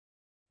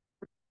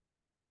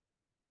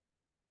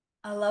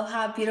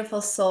Aloha, beautiful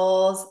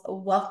souls.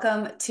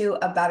 Welcome to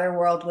A Better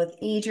World with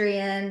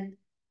Adrienne.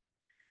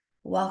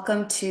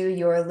 Welcome to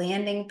your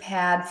landing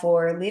pad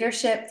for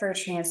leadership, for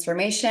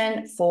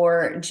transformation,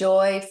 for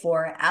joy,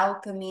 for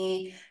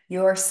alchemy,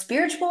 your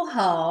spiritual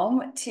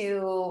home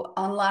to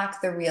unlock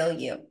the real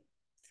you.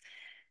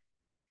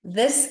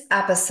 This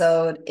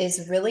episode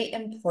is really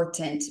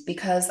important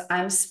because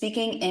I'm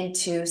speaking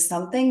into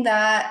something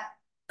that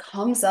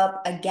comes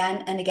up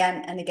again and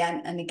again and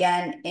again and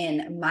again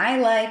in my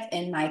life,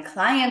 in my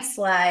clients'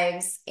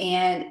 lives,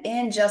 and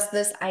in just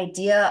this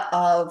idea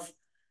of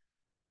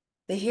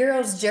the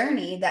hero's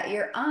journey that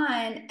you're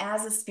on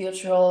as a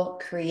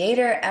spiritual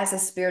creator, as a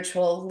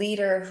spiritual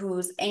leader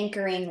who's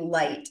anchoring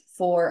light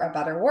for a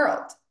better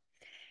world.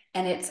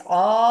 And it's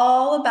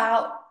all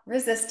about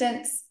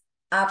resistance,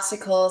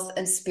 obstacles,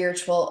 and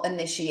spiritual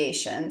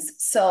initiations.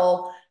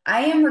 So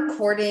I am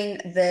recording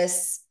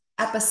this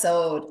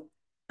episode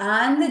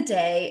on the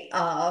day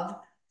of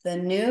the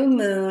new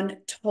moon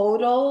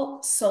total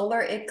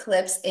solar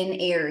eclipse in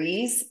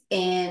Aries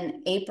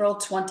in April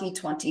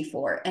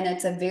 2024. And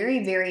it's a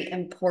very, very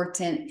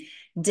important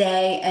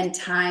day and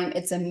time.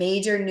 It's a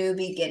major new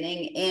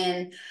beginning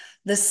in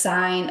the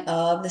sign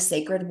of the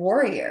sacred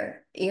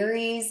warrior.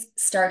 Aries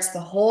starts the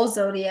whole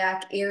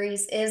zodiac.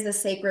 Aries is the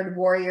sacred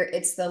warrior.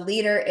 It's the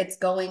leader. It's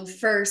going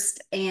first.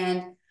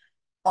 And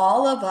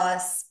all of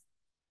us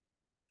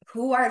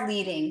who are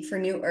leading for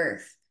New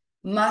Earth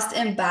must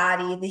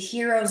embody the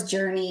hero's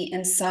journey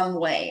in some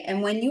way.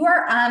 And when you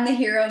are on the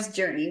hero's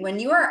journey, when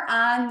you are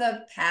on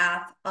the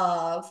path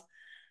of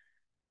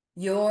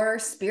your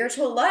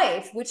spiritual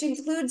life, which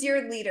includes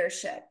your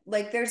leadership,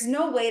 like there's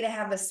no way to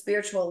have a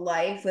spiritual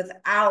life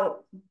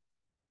without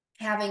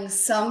having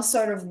some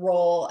sort of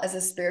role as a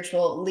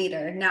spiritual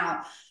leader.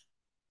 Now,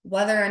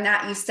 whether or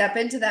not you step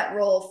into that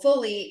role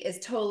fully is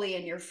totally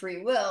in your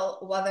free will.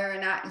 Whether or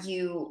not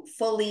you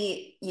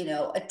fully,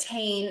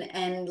 attain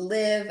and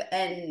live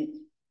and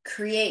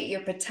create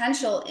your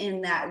potential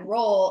in that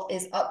role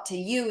is up to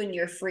you and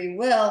your free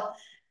will.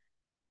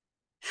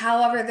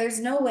 However, there's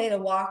no way to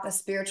walk a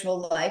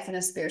spiritual life and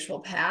a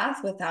spiritual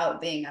path without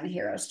being on a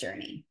hero's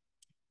journey.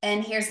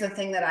 And here's the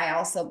thing that I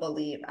also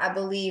believe. I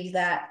believe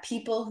that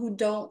people who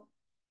don't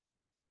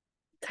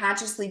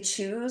consciously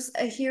choose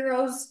a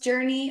hero's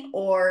journey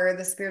or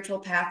the spiritual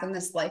path in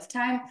this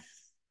lifetime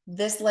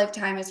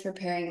is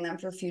preparing them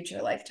for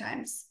future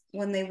lifetimes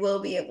when they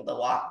will be able to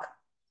walk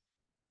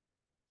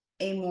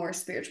a more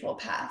spiritual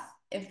path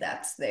if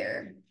that's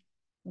their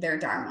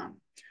dharma.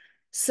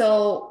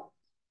 So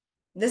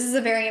this is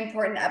a very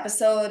important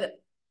episode.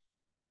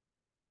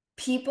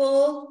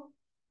 People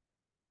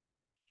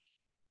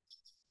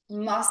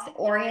must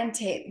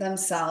orientate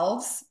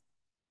themselves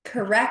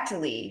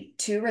correctly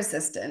to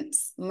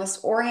resistance,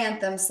 must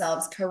orient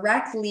themselves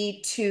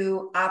correctly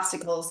to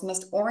obstacles,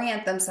 must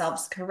orient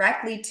themselves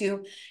correctly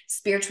to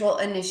spiritual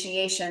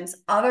initiations.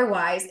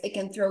 Otherwise, it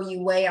can throw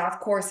you way off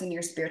course in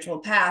your spiritual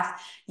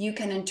path. You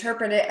can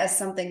interpret it as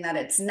something that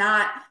it's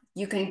not.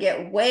 You can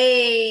get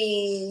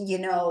way,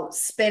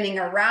 spinning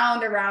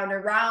around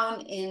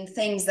in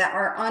things that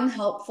are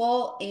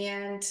unhelpful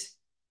and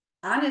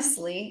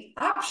honestly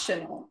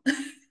optional.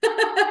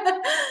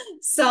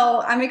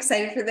 So I'm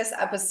excited for this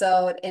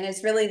episode, and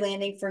it's really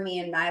landing for me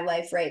in my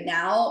life right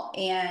now.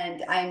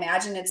 And I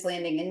imagine it's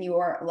landing in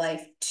your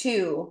life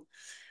too.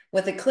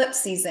 With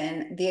eclipse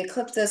season, the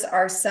eclipses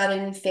are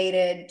sudden,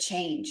 fated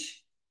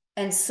change.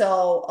 And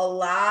so a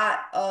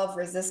lot of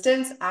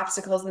resistance,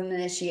 obstacles, and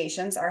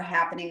initiations are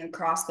happening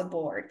across the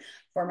board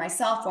for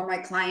myself, for my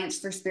clients,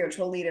 for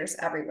spiritual leaders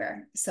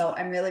everywhere. So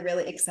I'm really,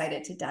 really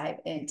excited to dive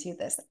into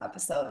this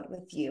episode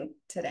with you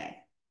today.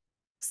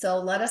 So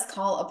let us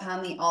call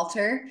upon the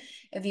altar.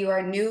 If you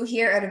are new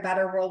here at A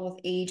Better World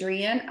with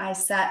Adrienne, I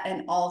set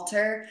an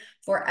altar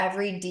for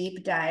every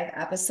deep dive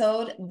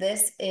episode.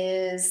 This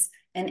is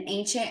an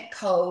ancient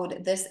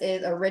code. This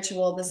is a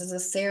ritual. This is a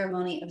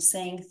ceremony of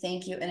saying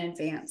thank you in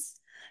advance.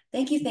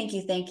 Thank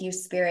you,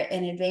 Spirit,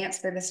 in advance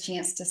for this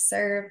chance to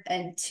serve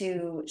and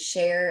to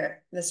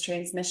share this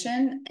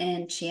transmission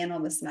and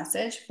channel this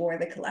message for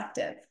the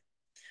collective.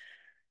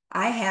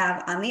 I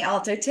have on the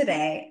altar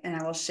today, and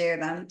I will share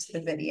them to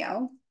the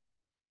video,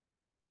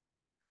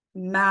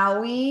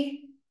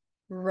 Maui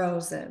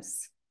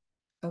roses.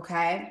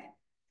 Okay.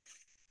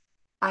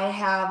 I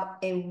have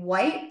a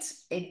white,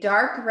 a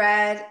dark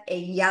red, a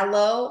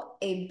yellow,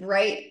 a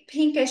bright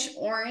pinkish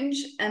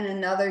orange, and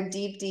another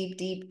deep, deep,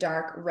 deep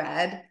dark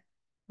red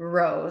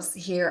rose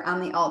here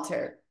on the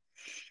altar.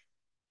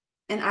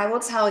 And I will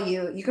tell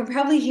you, you can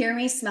probably hear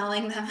me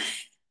smelling them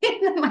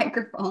in the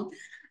microphone.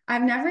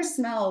 I've never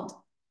smelled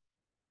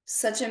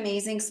such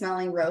amazing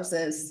smelling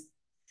roses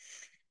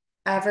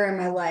ever in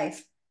my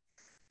life.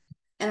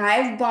 And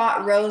I've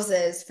bought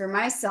roses for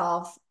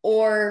myself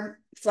or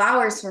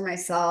flowers for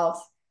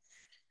myself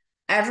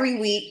every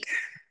week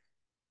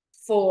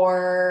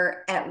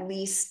for at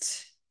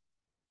least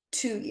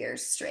 2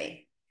 years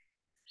straight.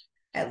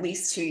 At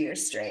least 2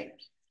 years straight.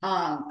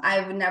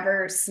 I've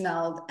never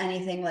smelled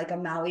anything like a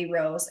Maui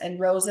rose, and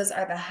roses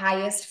are the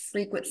highest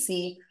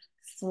frequency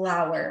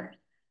flower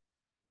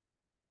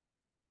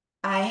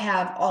I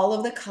have all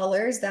of the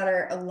colors that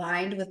are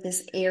aligned with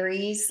this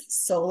Aries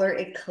solar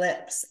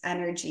eclipse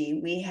energy.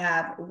 We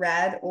have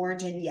red,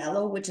 orange, and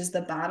yellow, which is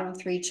the bottom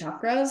three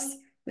chakras.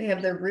 We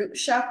have the root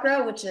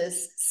chakra, which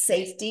is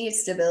safety,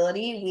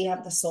 stability. We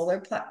have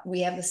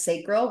we have the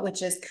sacral,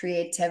 which is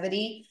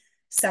creativity,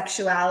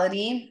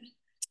 sexuality,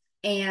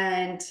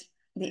 and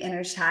the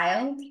inner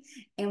child.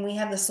 And we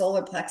have the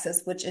solar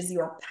plexus, which is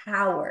your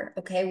power.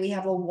 Okay. We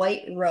have a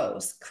white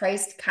rose,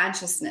 Christ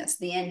consciousness,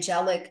 the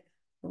angelic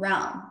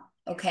realm.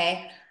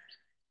 Okay.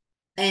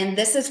 And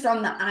this is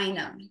from the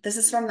Aina. This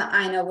is from the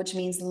Aina, which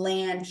means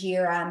land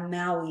here on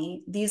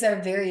Maui. These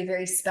are very,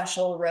 very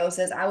special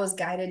roses. I was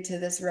guided to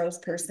this rose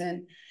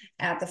person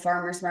at the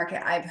farmer's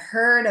market. I've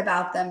heard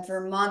about them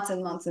for months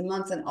and months and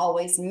months and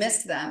always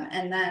missed them.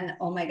 And then,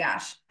 oh my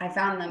gosh, I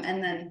found them.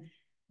 And then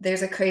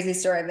there's a crazy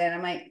story that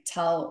I might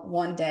tell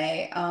one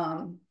day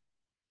about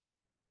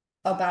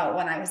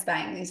when I was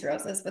buying these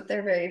roses, but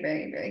they're very,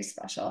 very, very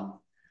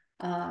special.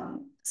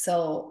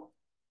 So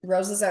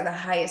roses are the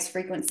highest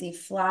frequency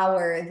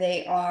flower.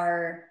 They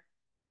are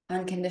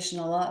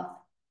unconditional love,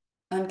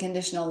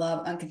 unconditional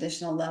love,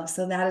 unconditional love.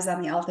 So that is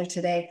on the altar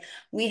today.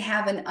 We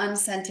have an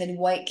unscented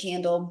white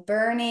candle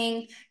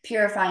burning,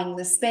 purifying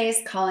the space,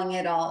 calling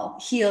it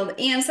all healed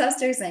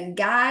ancestors and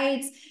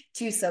guides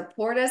to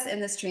support us in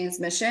this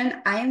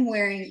transmission. I am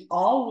wearing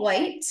all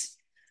white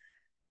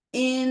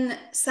in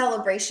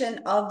celebration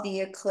of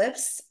the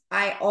eclipse.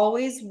 I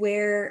always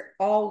wear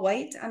all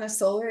white on a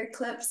solar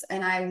eclipse,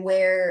 and I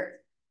wear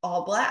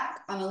all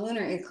black on a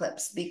lunar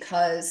eclipse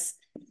because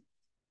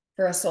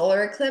for a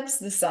solar eclipse,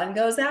 the sun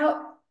goes out.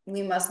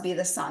 We must be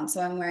the sun.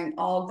 So I'm wearing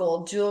all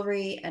gold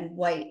jewelry and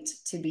white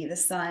to be the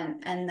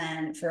sun. And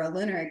then for a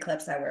lunar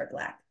eclipse, I wear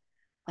black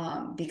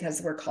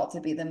because we're called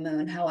to be the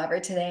moon. However,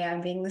 today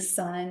I'm being the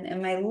sun,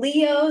 and my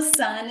Leo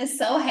sun is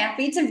so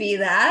happy to be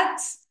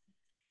that.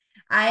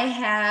 I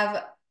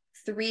have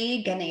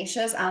 3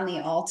 Ganeshas on the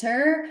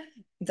altar,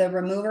 the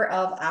remover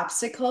of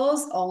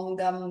obstacles. Om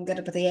Gam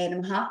Ganapataye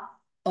Namaha.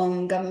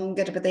 Om Gam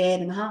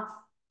Ganapataye Namaha.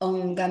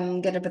 Om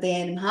Gam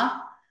Ganapataye Namaha.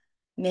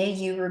 May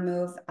you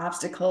remove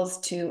obstacles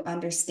to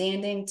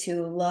understanding,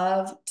 to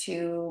love,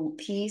 to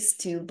peace,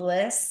 to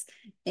bliss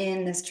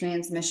in this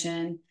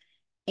transmission.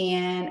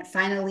 And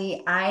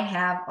finally, I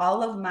have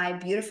all of my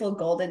beautiful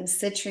golden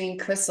citrine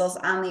crystals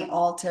on the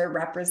altar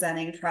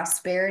representing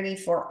prosperity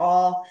for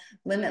all,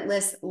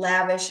 limitless,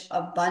 lavish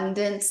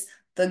abundance,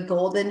 the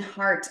golden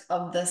heart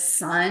of the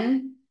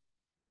sun,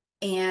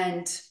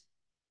 and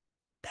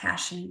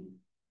passion,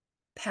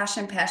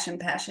 passion, passion,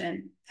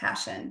 passion,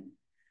 passion.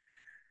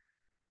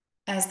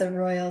 As the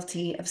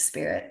royalty of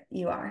spirit,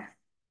 you are.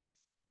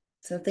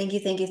 So thank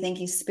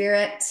you,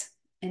 Spirit.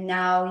 And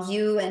now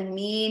you and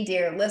me,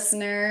 dear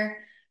listener,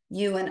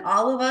 you and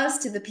all of us,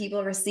 to the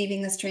people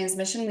receiving this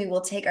transmission, we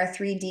will take our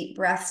 3 deep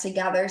breaths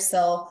together.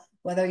 So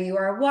whether you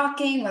are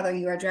walking, whether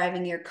you are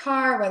driving your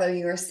car, whether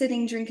you are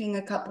sitting drinking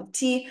a cup of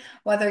tea,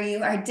 whether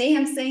you are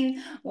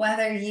dancing,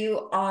 whether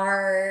you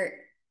are,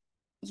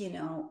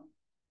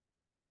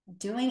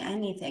 doing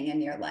anything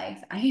in your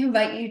life, I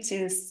invite you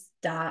to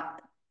stop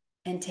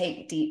and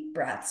take deep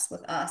breaths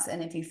with us.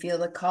 And if you feel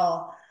the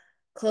call,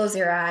 close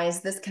your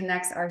eyes. This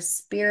connects our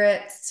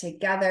spirits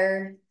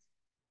together.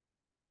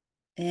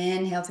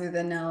 Inhale through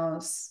the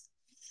nose.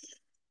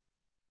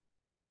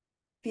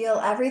 Feel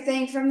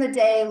everything from the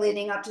day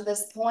leading up to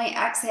this point.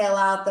 Exhale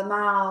out the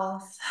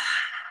mouth.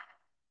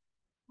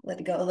 Let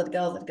it go, let it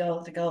go, let it go,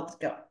 let it go, let it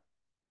go.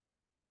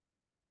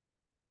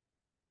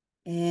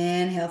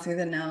 Inhale through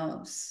the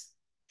nose.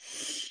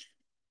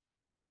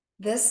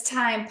 This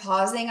time,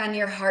 pausing on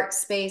your heart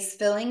space,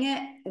 filling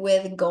it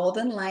with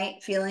golden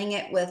light, filling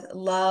it with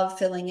love,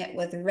 filling it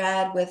with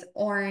red, with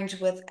orange,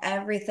 with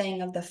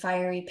everything of the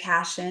fiery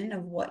passion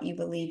of what you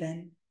believe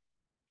in.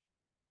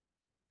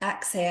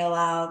 Exhale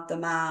out the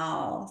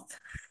mouth.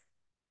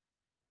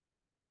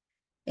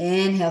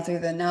 Inhale through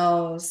the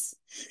nose.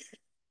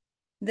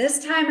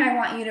 This time, I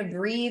want you to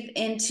breathe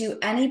into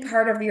any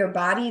part of your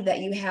body that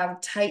you have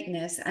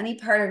tightness, any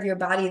part of your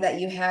body that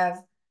you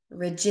have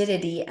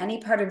rigidity,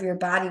 any part of your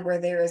body where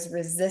there is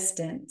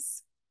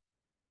resistance,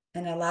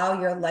 and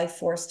allow your life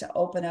force to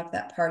open up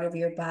that part of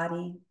your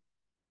body,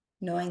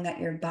 knowing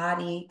that your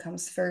body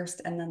comes first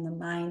and then the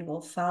mind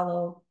will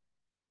follow.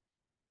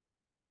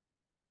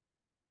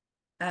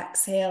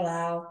 Exhale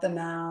out the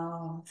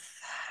mouth.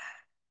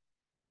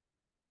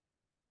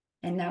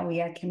 And now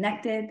we are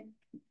connected.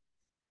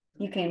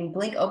 You can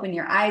blink open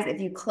your eyes. If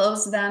you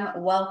close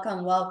them,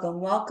 welcome, welcome,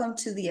 welcome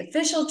to the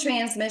official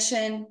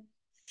transmission.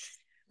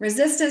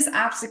 Resistance,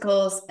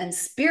 obstacles, and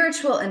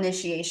spiritual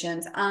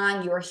initiations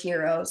on your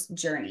hero's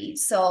journey.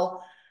 So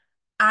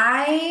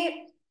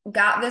I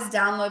got this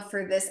download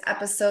for this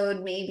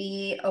episode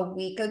maybe a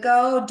week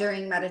ago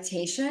during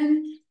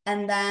meditation.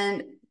 And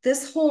then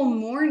this whole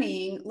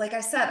morning, like I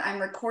said, I'm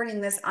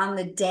recording this on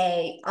the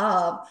day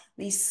of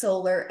the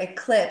solar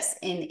eclipse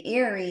in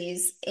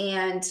Aries.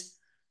 And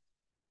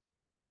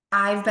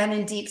I've been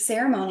in deep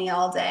ceremony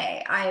all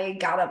day. I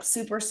got up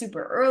super,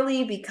 super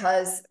early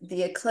because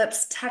the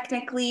eclipse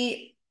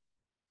technically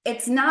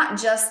it's not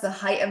just the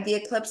height of the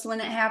eclipse when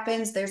it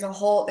happens. There's a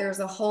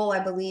whole,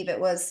 I believe it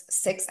was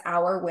 6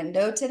 hour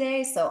window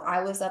today. So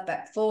I was up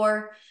at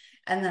 4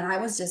 and then I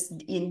was just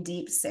in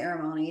deep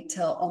ceremony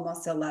till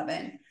almost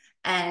 11.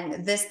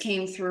 And this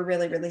came through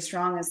really, really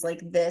strong as like,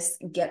 this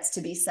gets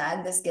to be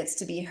said, this gets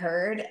to be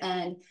heard.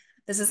 And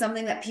this is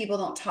something that people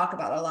don't talk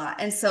about a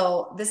lot. And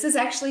so this is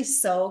actually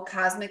so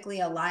cosmically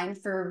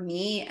aligned for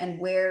me and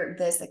where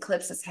this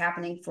eclipse is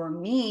happening for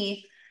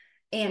me.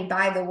 And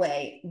by the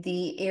way,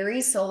 the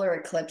Aries solar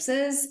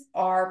eclipses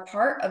are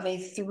part of a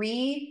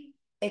 3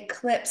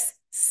 eclipse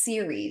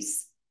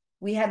series.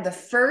 We had the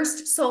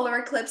first solar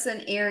eclipse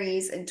in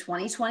Aries in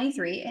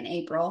 2023 in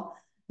April.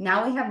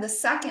 Now we have the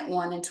second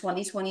one in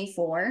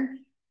 2024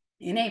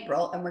 in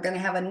April, and we're going to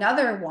have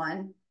another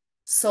one,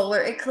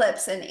 solar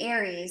eclipse in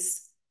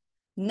Aries,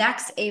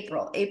 next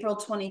April, April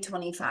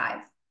 2025.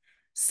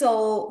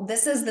 So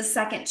this is the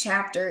second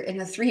chapter in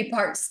the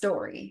 3-part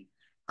story.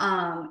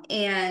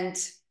 And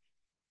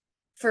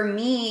for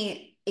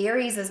me,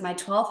 Aries is my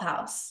 12th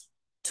house.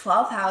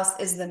 12th house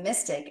is the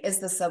mystic, is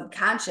the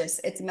subconscious,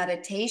 it's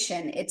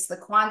meditation, it's the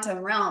quantum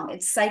realm,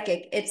 it's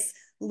psychic, it's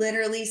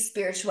literally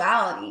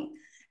spirituality.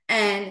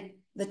 And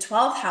the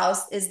 12th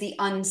house is the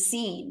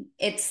unseen,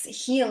 it's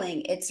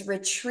healing, it's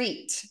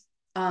retreat.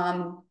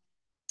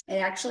 It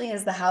actually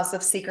is the house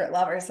of secret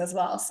lovers as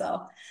well.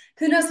 So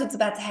who knows what's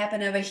about to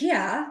happen over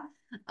here.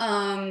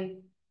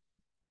 I'm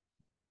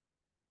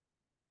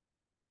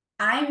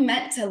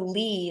meant to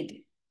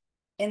lead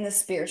in the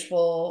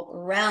spiritual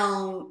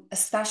realm,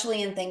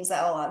 especially in things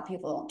that a lot of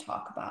people don't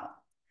talk about.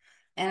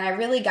 And I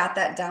really got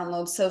that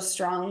download so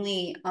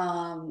strongly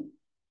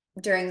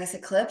during this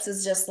eclipse,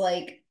 is just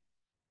like,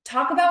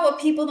 talk about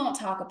what people don't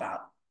talk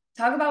about.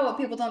 Talk about what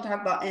people don't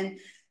talk about. And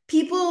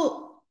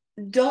people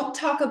don't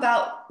talk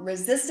about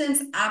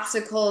resistance,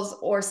 obstacles,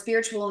 or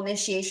spiritual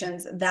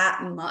initiations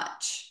that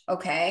much.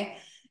 Okay.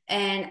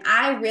 And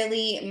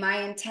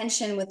my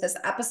intention with this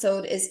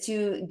episode is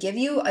to give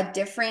you a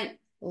different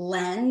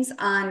lens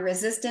on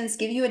resistance,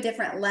 give you a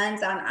different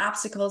lens on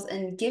obstacles,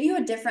 and give you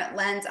a different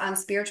lens on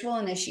spiritual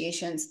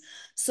initiations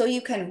so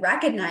you can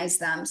recognize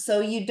them, so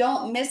you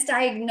don't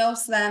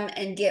misdiagnose them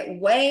and get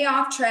way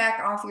off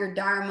track, off your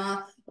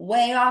dharma,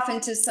 way off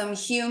into some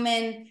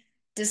human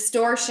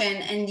distortion,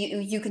 and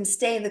you can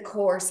stay the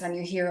course on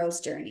your hero's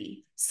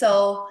journey.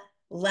 So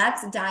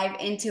let's dive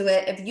into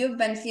it. If you've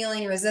been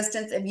feeling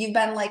resistance, if you've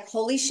been like,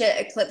 holy shit,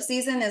 eclipse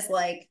season is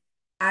like,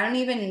 I don't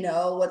even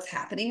know what's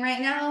happening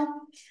right now,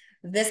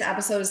 this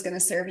episode is going to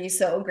serve you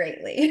so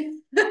greatly.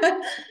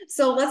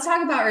 So let's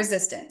talk about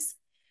resistance.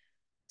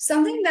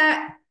 Something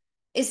that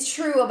is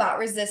true about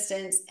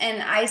resistance,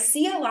 and I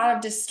see a lot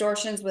of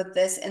distortions with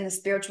this in the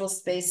spiritual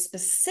space,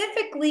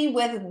 specifically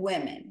with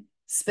women.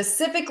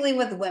 Specifically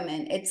with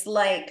women, it's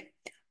like,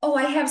 oh,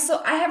 I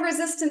have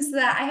resistance to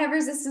that. I have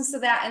resistance to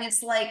that. And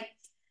it's like,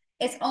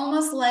 it's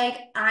almost like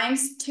I'm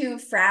too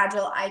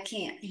fragile. I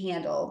can't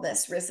handle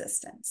this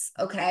resistance.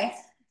 Okay.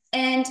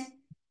 And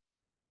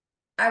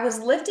I was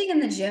lifting in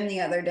the gym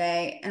the other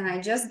day and I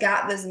just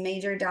got this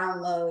major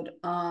download.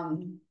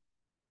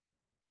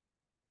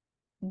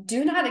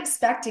 Do not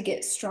expect to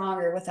get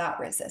stronger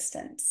without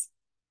resistance.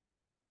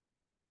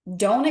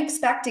 Don't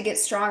expect to get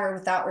stronger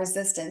without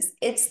resistance.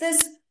 It's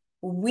this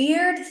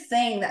weird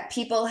thing that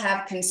people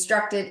have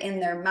constructed in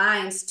their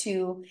minds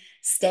to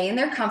stay in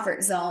their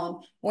comfort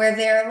zone, where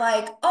they're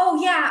like,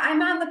 oh yeah,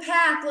 I'm on the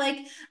path, like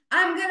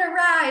I'm gonna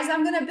rise,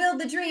 I'm gonna build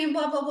the dream,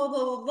 blah blah blah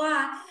blah blah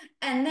blah.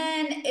 And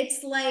then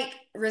it's like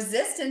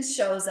resistance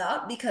shows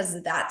up,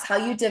 because that's how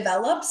you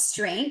develop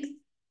strength,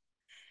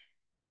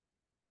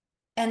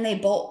 and they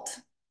bolt.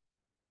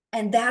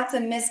 And that's a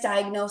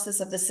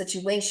misdiagnosis of the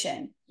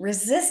situation.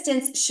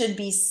 Resistance should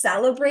be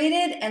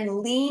celebrated and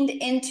leaned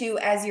into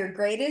as your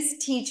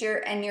greatest teacher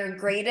and your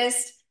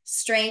greatest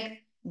strength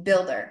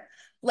builder.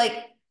 Like,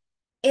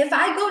 if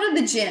I go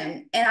to the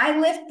gym and I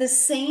lift the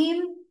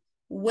same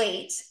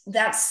weight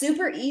that's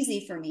super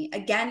easy for me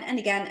again and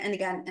again and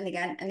again and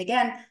again and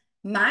again,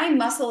 my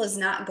muscle is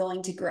not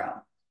going to grow.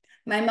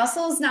 My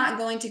muscle is not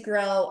going to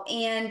grow.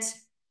 And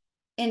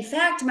in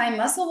fact, my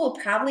muscle will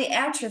probably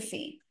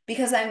atrophy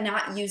because I'm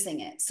not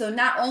using it. So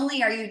not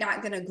only are you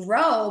not going to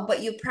grow,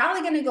 but you're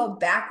probably going to go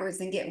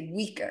backwards and get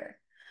weaker.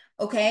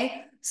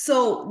 Okay.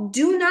 So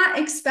do not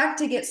expect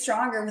to get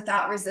stronger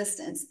without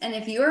resistance. And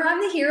if you're on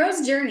the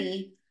hero's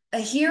journey, a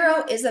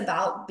hero is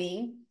about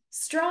being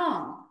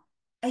strong.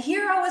 A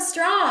hero is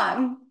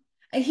strong.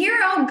 A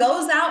hero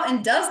goes out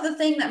and does the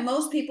thing that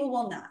most people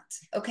will not.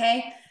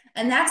 Okay.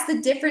 And that's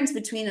the difference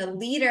between a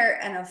leader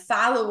and a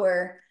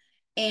follower,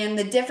 and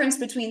the difference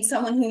between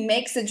someone who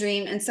makes a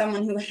dream and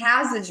someone who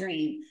has a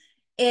dream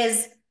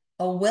is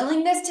a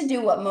willingness to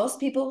do what most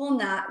people will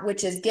not,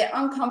 which is get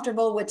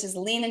uncomfortable, which is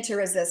lean into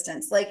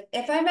resistance. Like,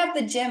 if I'm at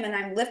the gym and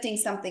I'm lifting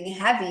something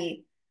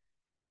heavy,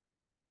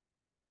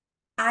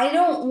 I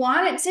don't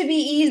want it to be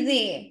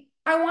easy.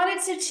 I want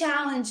it to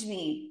challenge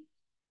me.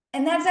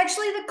 And that's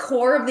actually the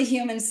core of the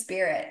human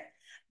spirit.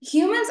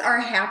 Humans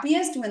are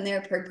happiest when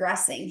they're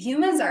progressing.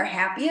 Humans are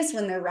happiest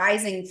when they're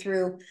rising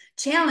through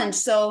challenge.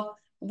 So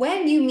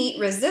when you meet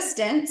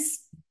resistance,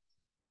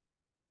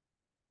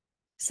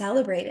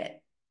 celebrate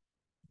it.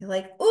 You're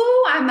like,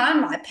 ooh, I'm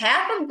on my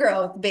path of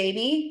growth,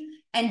 baby.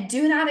 And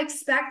do not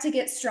expect to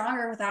get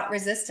stronger without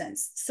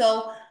resistance.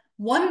 So,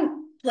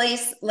 one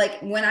place, like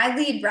when I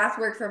lead breath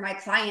work for my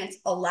clients,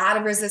 a lot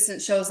of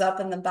resistance shows up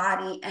in the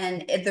body.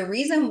 And the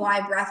reason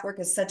why breath work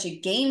is such a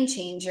game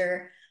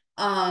changer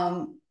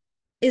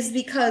is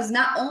because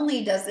not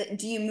only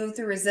do you move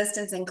through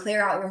resistance and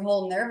clear out your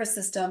whole nervous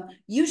system,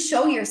 you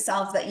show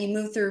yourself that you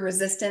move through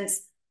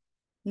resistance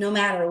no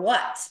matter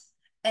what.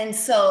 And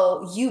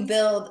so you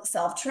build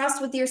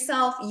self-trust with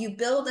yourself. You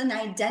build an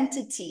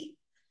identity.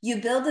 You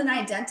build an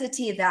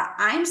identity that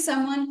I'm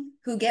someone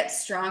who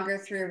gets stronger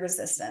through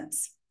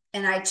resistance.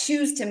 And I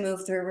choose to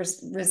move through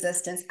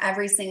resistance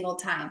every single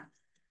time.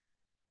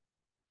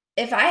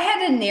 If I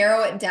had to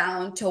narrow it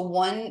down to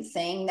one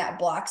thing that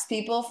blocks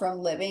people from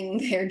living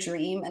their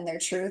dream and their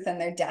truth and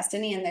their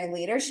destiny and their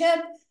leadership,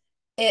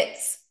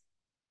 it's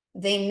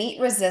they meet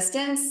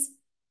resistance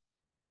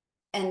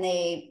and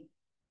they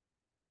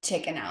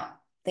chicken out.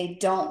 They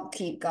don't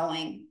keep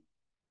going.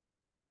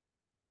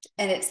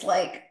 And it's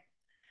like,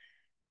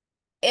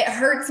 it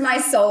hurts my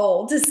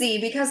soul to see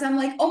because I'm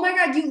like, oh my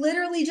God, you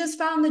literally just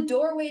found the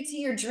doorway to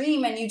your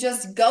dream and you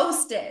just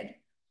ghosted.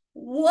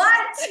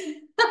 What?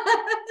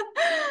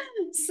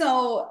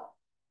 So,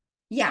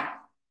 yeah,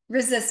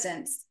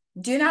 resistance.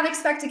 Do not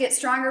expect to get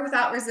stronger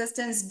without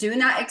resistance. Do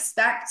not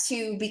expect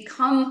to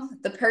become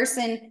the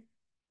person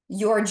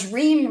your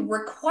dream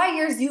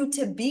requires you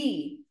to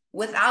be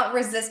without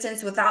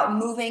resistance, without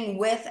moving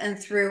with and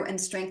through and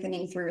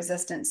strengthening through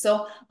resistance.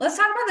 So let's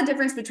talk about the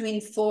difference between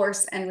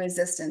force and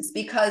resistance,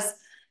 because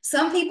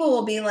some people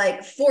will be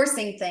like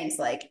forcing things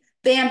like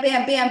bam,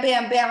 bam, bam,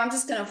 bam, bam. I'm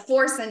just going to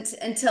force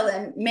until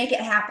and make it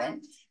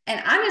happen.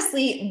 And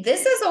honestly,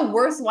 this is a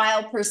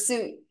worthwhile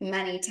pursuit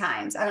many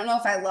times. I don't know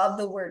if I love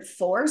the word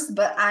force,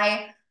 but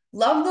I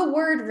love the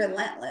word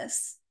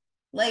relentless.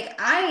 Like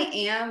I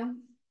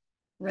am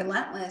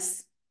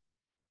relentless.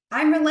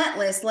 I'm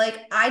relentless. Like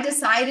I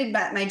decided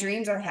that my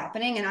dreams are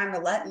happening and I'm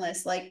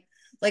relentless. Like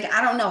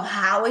I don't know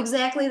how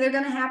exactly they're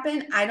going to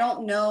happen. I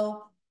don't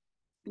know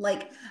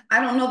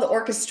the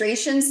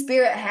orchestration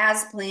spirit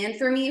has planned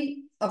for me.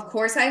 Of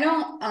course I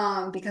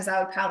don't because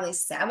I would probably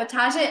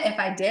sabotage it if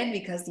I did,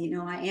 because I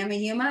am a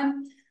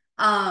human.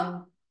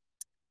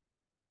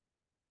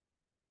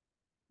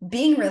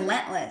 Being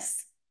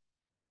relentless.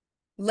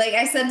 Like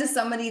I said to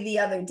somebody the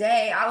other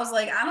day, I was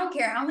like, I don't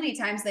care how many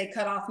times they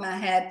cut off my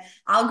head,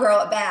 I'll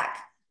grow it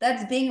back.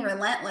 That's being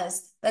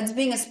relentless. That's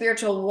being a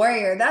spiritual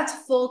warrior. That's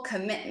full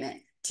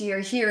commitment to your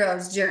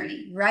hero's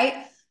journey,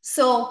 right?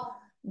 So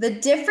the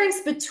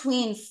difference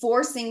between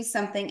forcing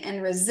something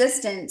and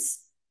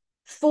resistance,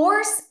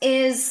 force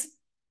is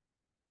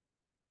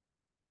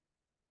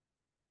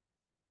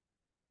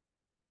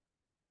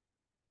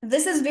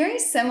this is very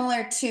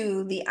similar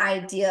to the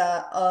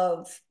idea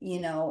of,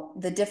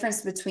 the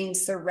difference between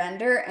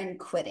surrender and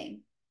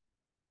quitting.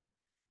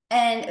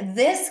 And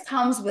this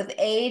comes with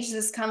age,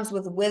 this comes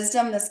with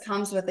wisdom, this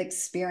comes with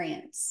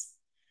experience.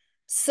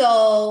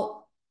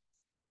 So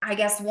I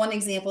guess one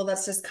example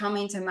that's just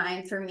coming to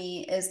mind for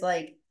me is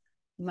like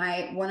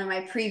one of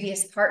my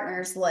previous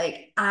partners.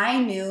 Like I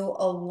knew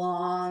a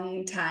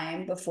long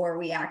time before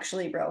we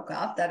actually broke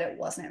up that it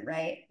wasn't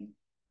right,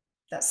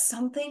 that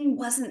something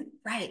wasn't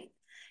right.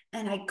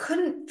 And I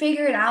couldn't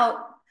figure it out.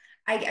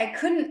 I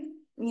couldn't,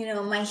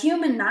 my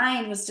human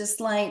mind was just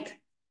like,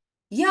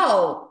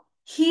 yo,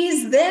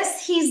 he's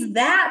this, he's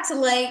that,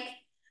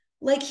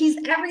 like he's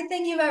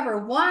everything you've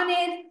ever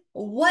wanted.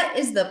 What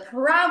is the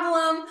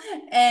problem?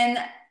 And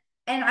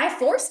I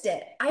forced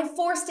it. I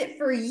forced it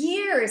for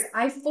years.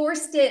 I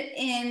forced it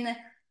in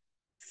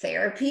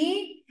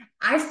therapy.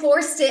 I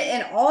forced it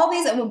in all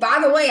these. Well, by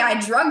the way, I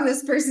drug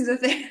this person to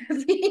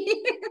therapy.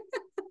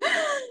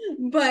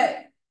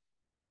 But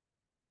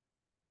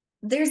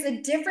there's a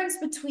difference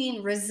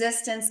between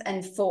resistance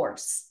and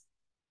force.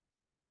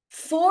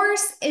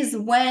 Force is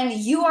when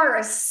you are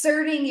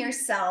asserting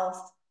yourself,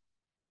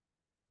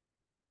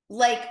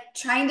 like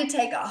trying to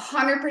take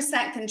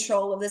 100%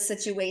 control of the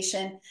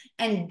situation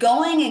and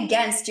going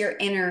against your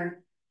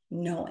inner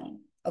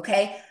knowing.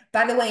 Okay.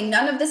 By the way,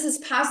 none of this is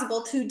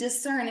possible to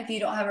discern if you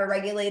don't have a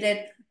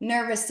regulated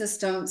nervous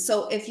system.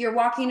 So if you're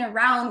walking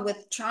around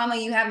with trauma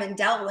you haven't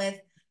dealt with,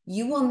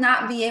 you will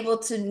not be able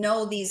to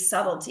know these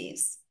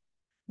subtleties.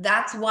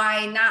 That's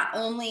why not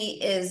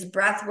only is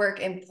breath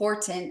work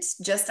important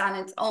just on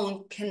its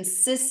own,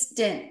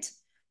 consistent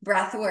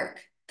breath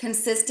work,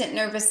 consistent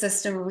nervous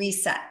system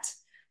reset.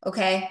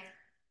 Okay.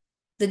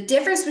 The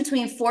difference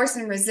between force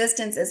and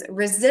resistance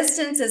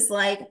is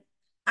like,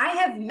 I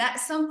have met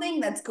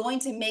something that's going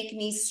to make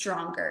me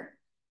stronger.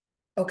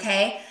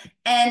 Okay.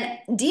 And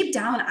deep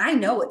down, I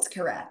know it's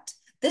correct.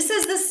 This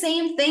is the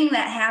same thing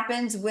that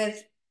happens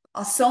with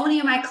so many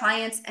of my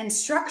clients and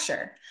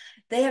structure.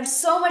 They have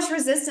so much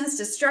resistance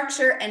to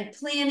structure and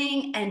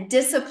planning and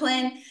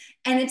discipline.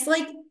 And it's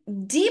like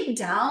deep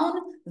down,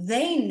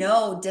 they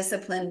know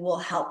discipline will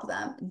help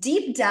them.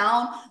 Deep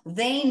down,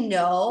 they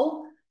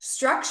know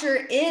Structure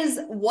is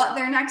what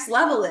their next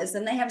level is,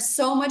 and they have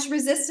so much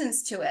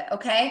resistance to it.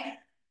 Okay.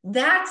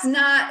 That's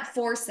not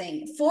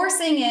forcing.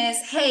 Forcing is,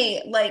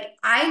 hey, like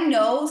I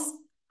know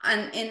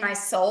in my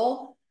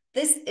soul,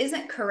 this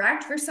isn't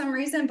correct for some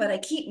reason, but I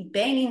keep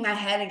banging my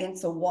head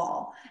against a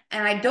wall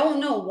and I don't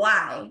know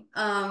why.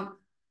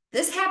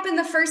 This happened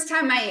the first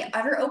time I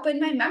ever opened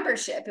my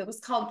membership. It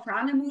was called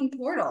Prana Moon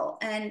Portal.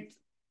 And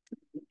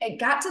it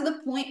got to the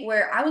point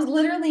where I was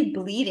literally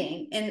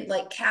bleeding in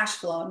like cash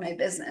flow in my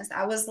business.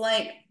 I was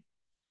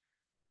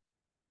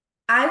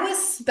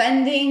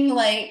spending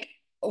like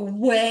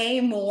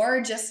way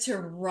more just to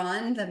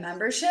run the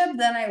membership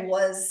than I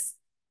was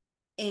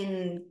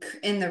in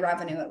the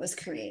revenue it was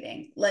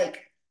creating.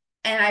 Like,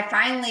 and I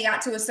finally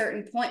got to a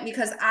certain point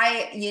because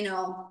I'm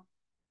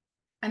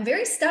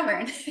very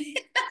stubborn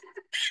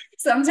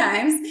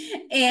sometimes.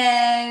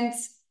 And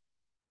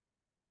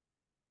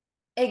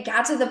it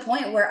got to the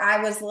point where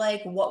I was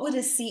like, what would a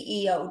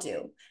CEO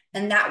do?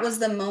 And that was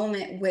the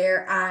moment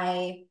where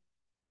I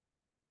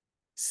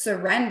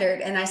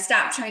surrendered and I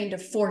stopped trying to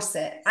force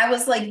it. I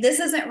was like, this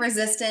isn't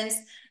resistance.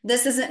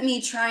 This isn't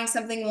me trying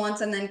something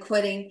once and then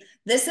quitting.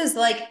 This is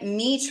like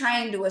me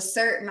trying to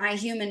assert my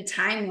human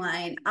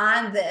timeline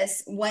on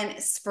this when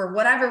for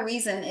whatever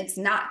reason it's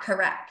not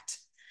correct.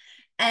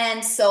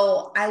 And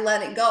so I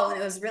let it go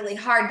and it was really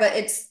hard, but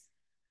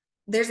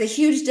there's a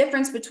huge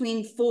difference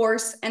between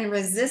force and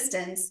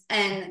resistance.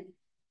 And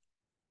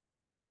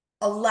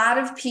a lot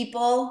of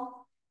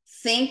people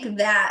think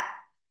that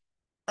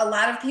a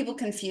lot of people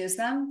confuse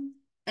them.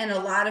 And a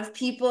lot of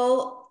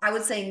people, I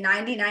would say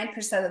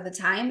 99% of the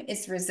time,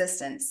 it's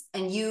resistance.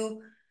 And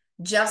you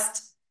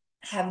just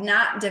have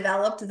not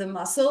developed the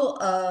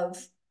muscle of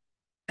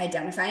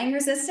identifying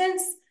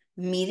resistance,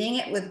 meeting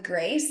it with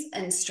grace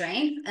and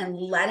strength, and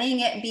letting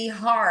it be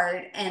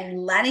hard and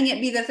letting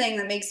it be the thing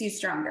that makes you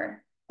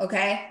stronger.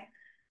 Okay.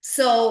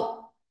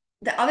 So,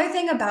 the other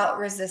thing about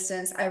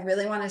resistance I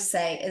really want to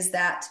say is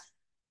that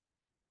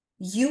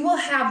you will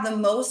have the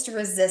most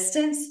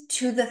resistance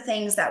to the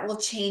things that will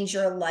change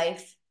your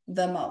life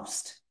the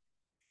most.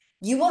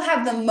 You will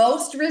have the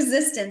most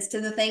resistance to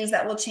the things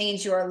that will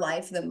change your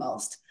life the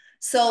most.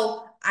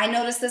 So I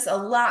notice this a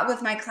lot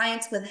with my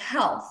clients with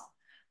health,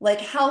 like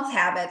health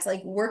habits,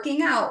 like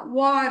working out,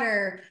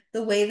 water,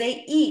 the way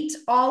they eat,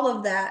 all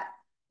of that.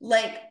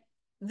 Like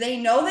they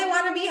know they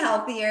want to be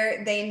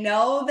healthier. They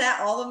know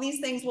that all of these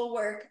things will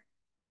work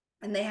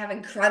and they have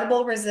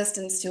incredible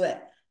resistance to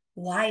it.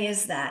 Why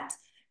is that?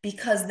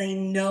 Because they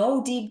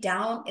know deep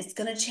down it's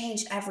going to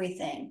change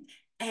everything.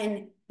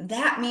 And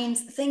that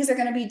means things are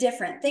going to be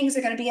different. Things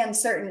are going to be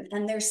uncertain.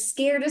 And they're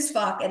scared as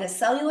fuck at a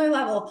cellular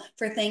level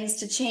for things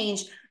to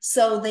change.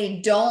 So they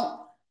don't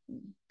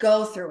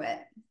go through it.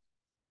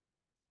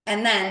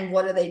 And then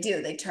what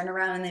do? They turn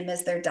around and they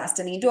miss their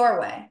destiny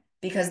doorway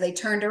because they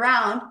turned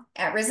around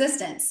at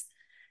resistance.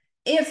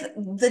 If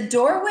the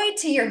doorway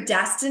to your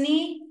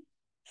destiny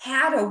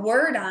had a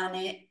word on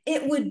it,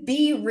 it would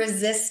be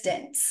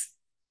resistance.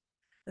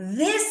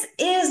 This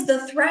is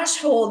the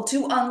threshold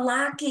to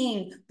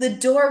unlocking the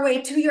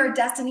doorway to your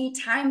destiny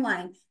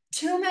timeline.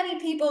 Too many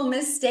people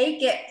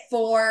mistake it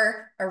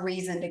for a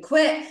reason to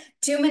quit.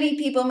 Too many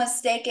people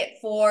mistake it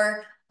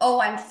for,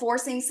 oh, I'm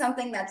forcing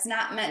something that's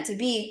not meant to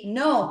be.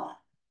 No,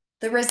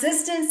 the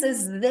resistance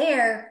is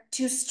there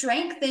to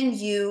strengthen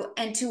you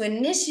and to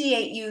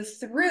initiate you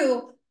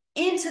through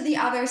into the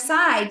other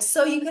side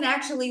so you can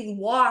actually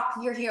walk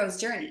your hero's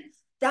journey.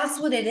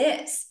 That's what it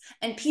is.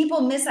 And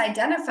people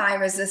misidentify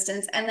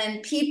resistance, and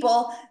then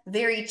people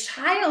very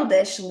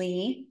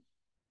childishly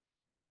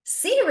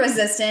see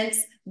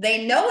resistance.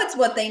 They know it's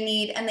what they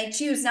need and they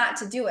choose not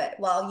to do it.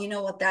 Well, you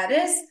know what that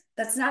is?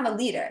 That's not a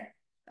leader.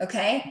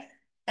 Okay.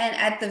 And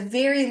at the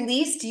very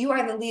least, you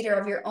are the leader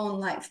of your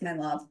own life, my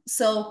love.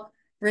 So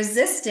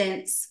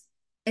resistance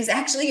is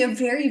actually a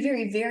very,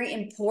 very, very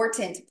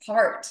important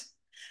part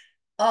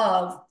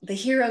of the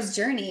hero's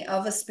journey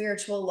of a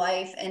spiritual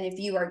life. And if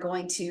you are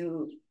going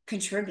to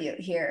contribute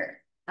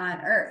here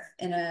on earth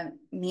in a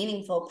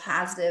meaningful,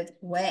 positive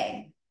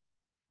way.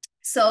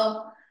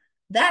 So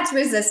that's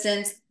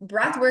resistance.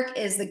 Breath work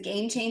is the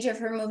game changer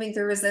for moving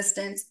through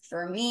resistance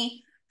for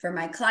me, for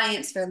my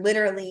clients, for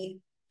literally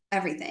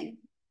everything.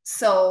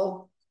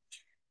 So,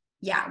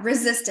 yeah,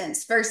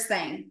 resistance. First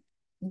thing,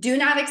 do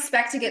not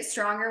expect to get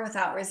stronger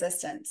without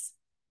resistance.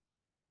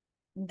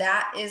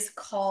 That is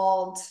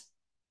called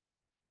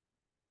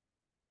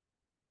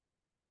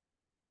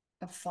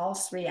a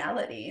false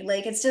reality.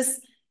 Like it's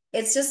just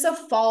a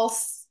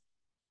false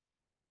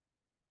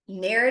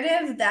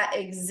narrative that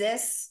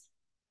exists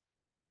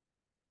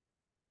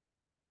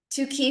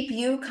to keep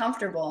you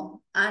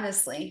comfortable,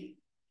 honestly.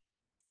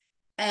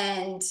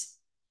 And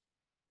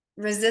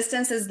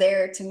resistance is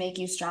there to make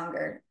you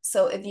stronger.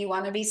 So if you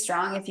want to be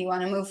strong, if you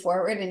want to move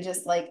forward and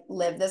just like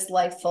live this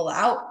life full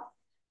out,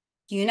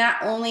 you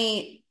not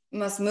only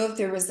must move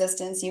through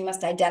resistance, you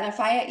must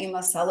identify it, you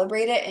must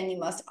celebrate it, and you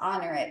must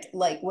honor it.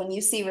 Like when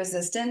you see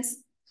resistance,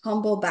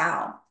 humble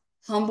bow,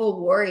 humble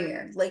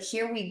warrior. Like,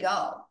 here we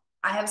go.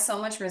 I have so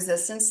much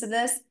resistance to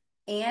this.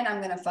 and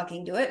I'm going to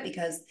fucking do it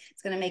because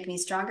it's going to make me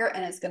stronger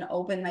and it's going to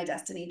open my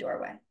destiny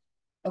doorway.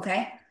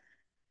 Okay.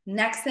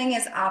 Next thing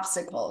is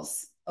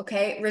obstacles.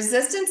 Okay.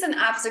 Resistance and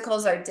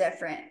obstacles are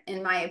different,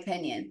 in my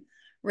opinion.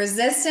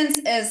 Resistance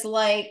is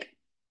like,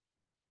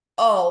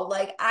 oh,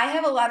 like I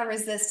have a lot of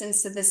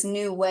resistance to this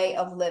new way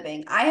of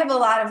living. I have a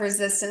lot of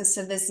resistance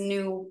to this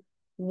new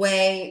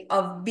way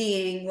of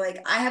being.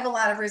 Like I have a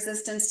lot of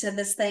resistance to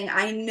this thing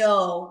I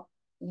know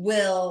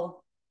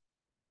will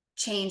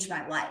change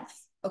my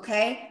life.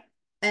 Okay.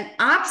 An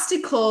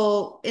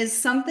obstacle is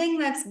something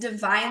that's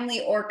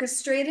divinely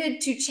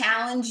orchestrated to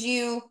challenge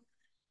you.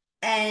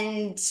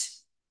 And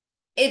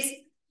it's,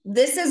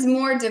 this is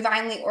more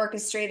divinely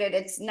orchestrated.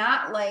 It's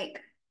not like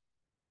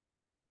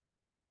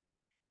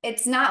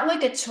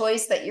a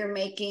choice that you're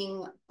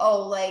making.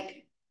 Oh,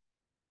 like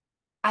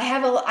I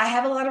have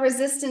a lot of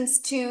resistance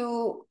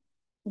to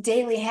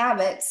daily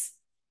habits.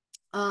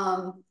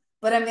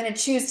 But I'm going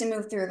to choose to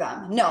move through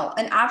them. No,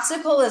 an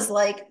obstacle is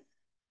like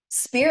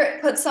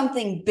spirit puts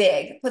something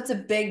big, puts a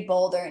big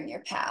boulder in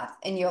your path,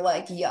 and you're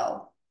like,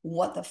 yo,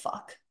 what the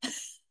fuck?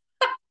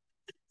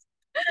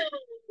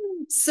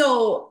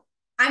 So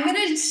I'm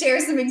going to share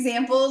some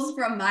examples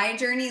from my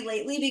journey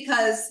lately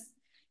because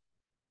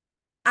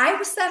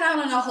I set out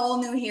on a whole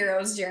new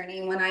hero's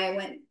journey when I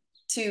went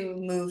to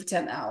move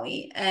to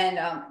Maui. And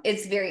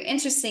it's very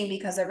interesting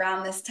because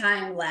around this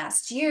time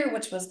last year,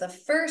 which was the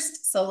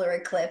first solar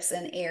eclipse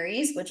in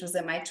Aries, which was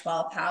in my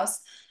 12th house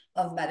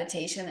of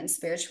meditation and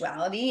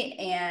spirituality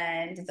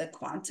and the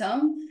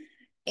quantum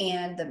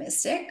and the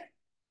mystic,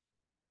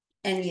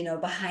 and, you know,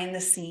 behind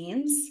the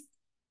scenes,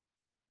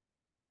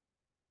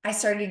 I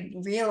started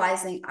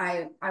realizing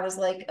I was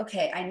like,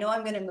 okay, I know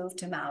I'm going to move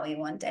to Maui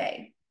one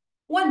day.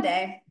 One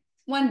day,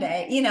 one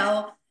day, you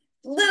know,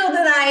 little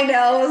did I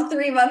know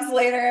 3 months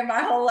later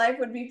my whole life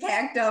would be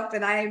packed up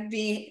and I'd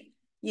be,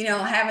 you know,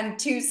 having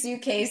 2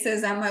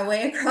 suitcases on my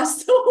way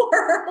across the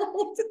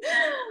world.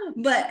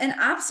 But an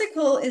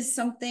obstacle is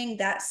something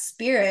that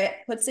spirit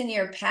puts in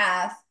your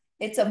path.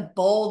 It's a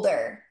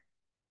boulder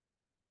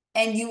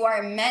and you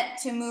are meant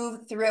to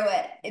move through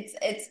it.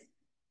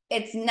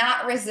 It's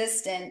not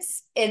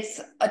resistance, it's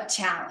a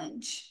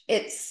challenge.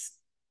 It's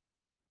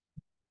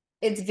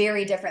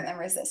very different than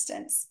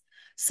resistance.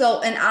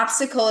 So an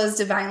obstacle is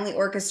divinely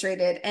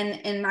orchestrated. And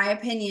in my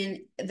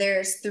opinion,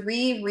 there's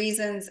 3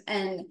 reasons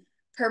and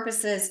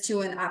purposes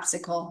to an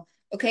obstacle.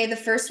 Okay, the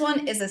first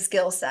one is a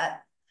skill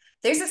set.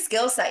 There's a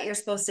skill set you're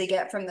supposed to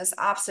get from this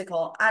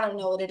obstacle. I don't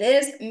know what it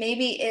is.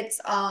 Maybe it's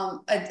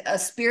a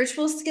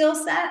spiritual skill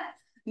set.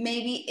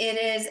 Maybe it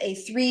is a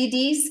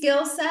 3D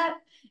skill set.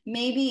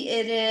 Maybe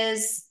it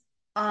is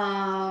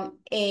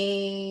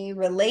a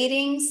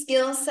relating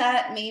skill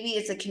set. Maybe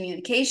it's a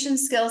communication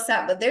skill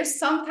set, but there's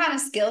some kind of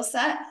skill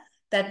set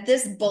that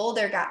this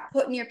boulder got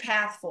put in your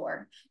path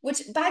for.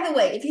 Which, by the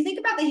way, if you think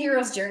about the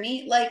hero's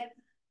journey, like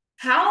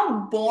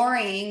how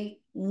boring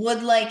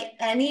would like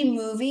any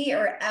movie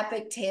or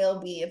epic tale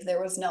be if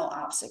there was no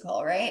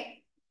obstacle, right?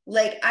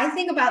 Like I've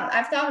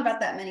thought about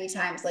that many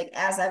times, like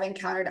as I've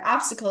encountered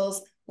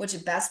obstacles,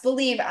 which best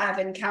believe I've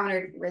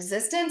encountered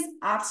resistance,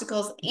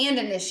 obstacles, and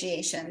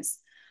initiations.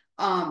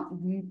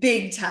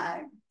 Big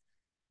time,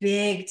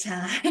 big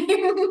time.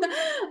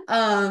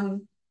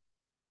 um,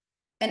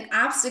 an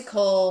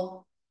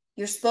obstacle,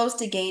 you're supposed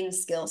to gain a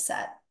skill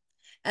set.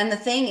 And the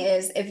thing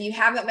is, if you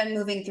haven't been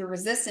moving through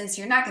resistance,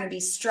 you're not going to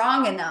be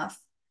strong enough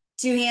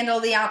to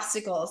handle the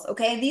obstacles.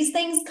 Okay. These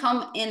things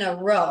come in a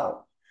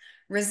row.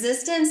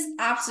 Resistance,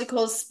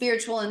 obstacles,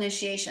 spiritual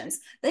initiations.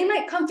 They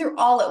might come through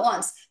all at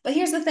once. But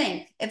here's the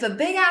thing. If a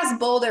big ass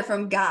boulder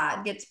from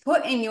God gets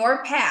put in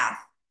your path,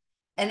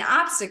 an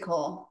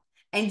obstacle,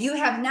 and you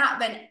have not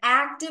been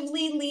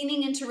actively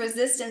leaning into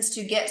resistance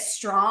to get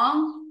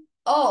strong,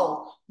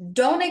 oh,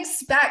 don't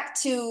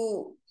expect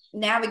to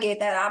navigate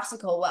that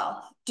obstacle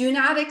well. Do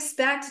not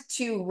expect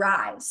to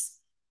rise.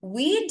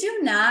 We do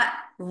not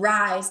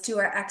rise to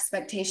our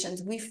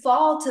expectations. We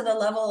fall to the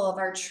level of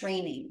our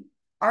training.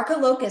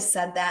 Archilochus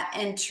said that,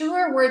 and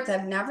truer words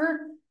have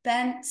never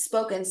been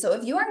spoken. So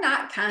if you are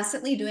not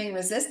constantly doing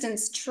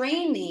resistance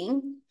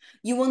training,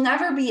 you will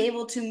never be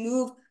able to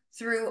move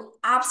through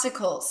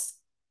obstacles.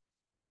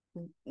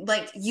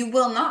 Like you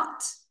will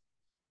not.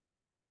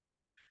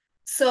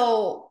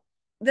 So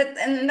that,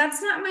 and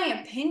that's not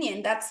my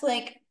opinion. That's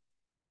like,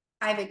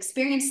 I've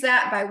experienced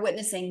that by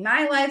witnessing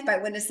my life, by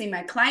witnessing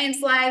my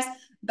clients' lives,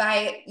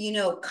 by, you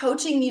know,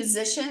 coaching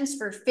musicians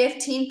for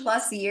 15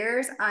 plus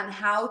years on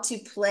how to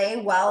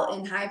play well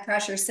in high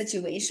pressure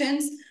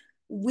situations.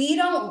 We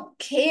don't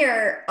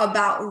care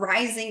about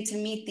rising to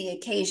meet the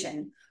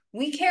occasion.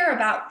 We care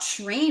about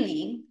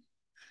training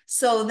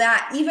so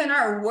that even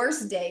our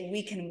worst day,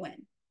 we can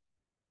win.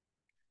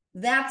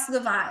 That's the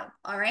vibe.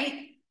 All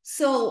right.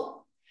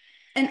 So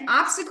an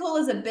obstacle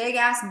is a big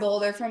ass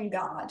boulder from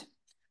God.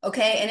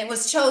 Okay. And it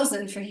was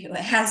chosen for you. It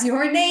has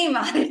your name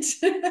on it.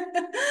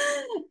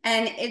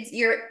 And it's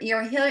you're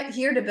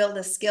here to build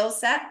a skill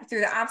set through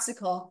the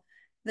obstacle.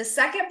 The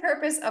second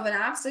purpose of an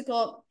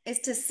obstacle is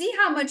to see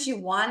how much you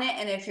want it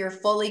and if you're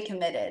fully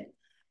committed.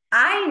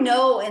 I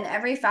know in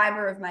every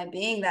fiber of my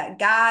being that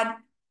God,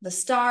 the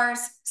stars,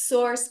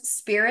 source,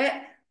 spirit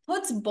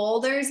puts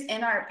boulders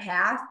in our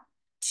path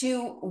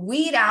to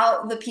weed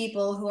out the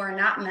people who are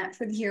not meant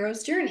for the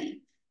hero's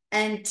journey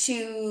and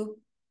to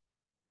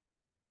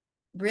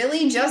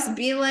really just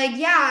be like,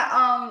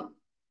 yeah,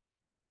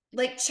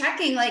 like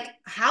checking, like,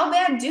 how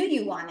bad do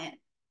you want it?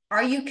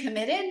 Are you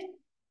committed?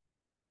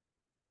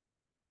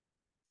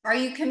 Are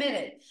you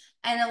committed?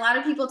 And a lot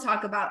of people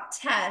talk about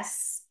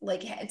tests,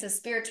 like it's a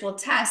spiritual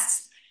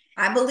test.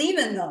 I believe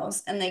in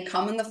those, and they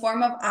come in the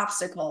form of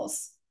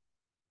obstacles.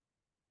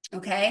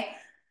 Okay.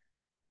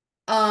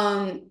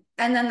 And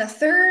then the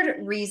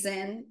third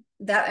reason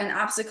that an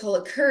obstacle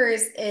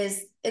occurs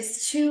is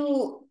it's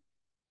to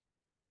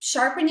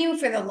sharpen you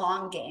for the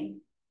long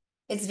game.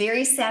 It's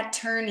very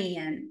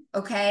Saturnian.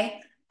 Okay.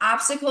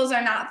 Obstacles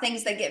are not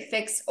things that get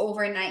fixed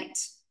overnight.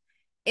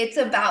 It's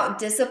about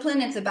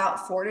discipline. It's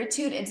about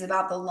fortitude. It's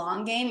about the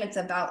long game. It's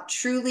about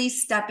truly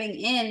stepping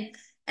in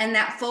and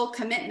that full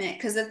commitment.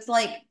 Because it's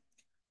like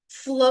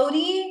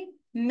floaty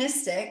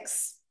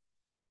mystics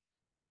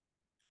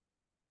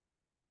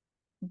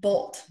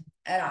bolt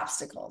at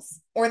obstacles,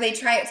 or they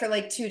try it for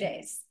like 2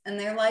 days and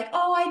they're like,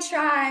 oh, I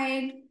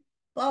tried,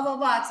 blah, blah,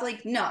 blah. It's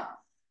like, no,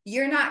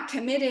 you're not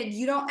committed.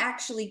 You don't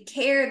actually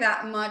care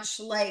that much.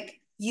 Like,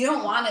 you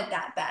don't want it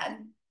that bad.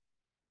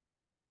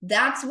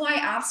 That's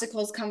why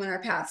obstacles come in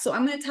our path. So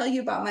I'm going to tell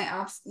you about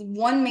my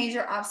one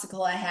major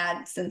obstacle I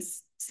had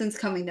since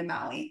coming to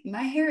Maui.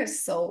 My hair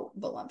is so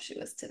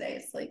voluptuous today.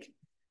 It's like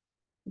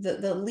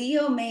the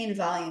Leo main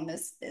volume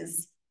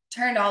is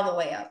turned all the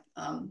way up.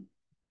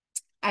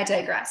 I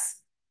digress.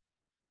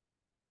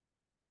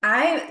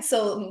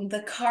 So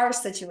the car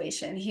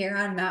situation here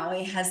on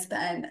Maui has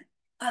been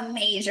a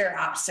major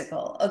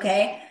obstacle,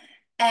 okay?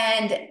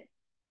 And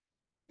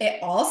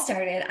it all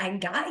started, I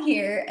got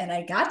here and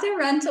I got the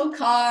rental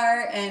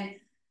car, and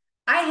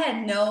I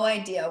had no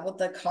idea what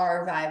the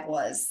car vibe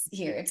was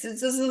here.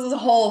 This is a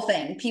whole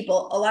thing. A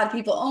lot of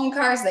people own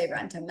cars, they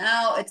rent them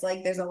out. It's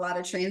like there's a lot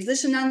of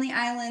transition on the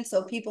island.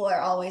 So people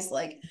are always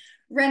like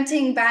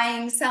renting,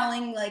 buying,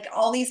 selling, like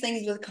all these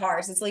things with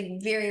cars. It's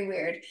like very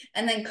weird.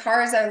 And then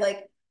cars are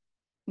like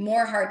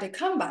more hard to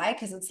come by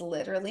because it's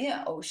literally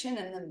an ocean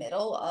in the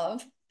middle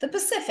of the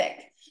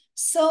Pacific.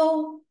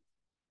 So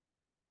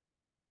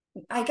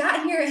I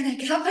got here and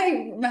I got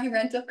my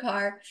rental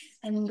car,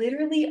 and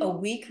literally a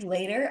week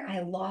later,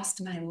 I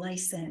lost my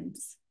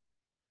license.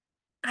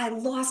 I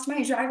lost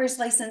my driver's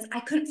license. I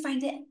couldn't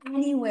find it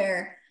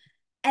anywhere.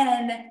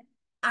 And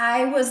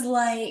I was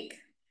like,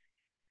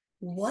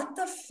 what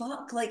the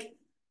fuck? Like,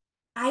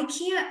 I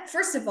can't,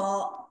 first of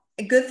all,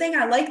 a good thing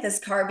I like this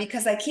car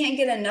because I can't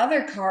get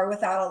another car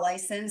without a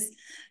license.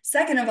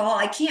 Second of all,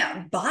 I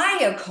can't buy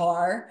a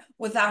car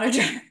without a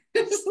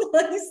driver's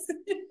license.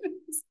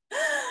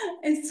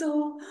 And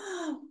so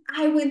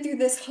I went through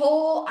this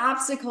whole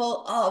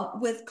obstacle of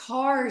with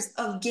cars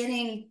of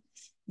getting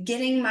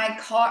my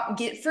car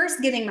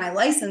getting my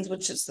license,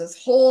 which is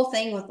this whole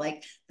thing with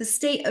like the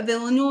state of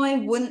Illinois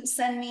wouldn't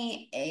send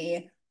me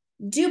a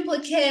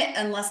duplicate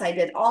unless I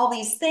did all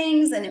these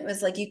things. And it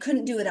was like you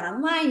couldn't do it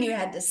online, you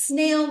had to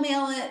snail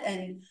mail it,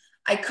 and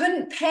I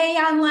couldn't pay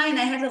online.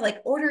 I had to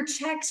like order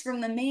checks from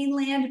the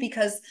mainland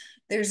because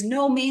there's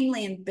no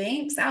mainland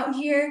banks out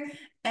here.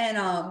 And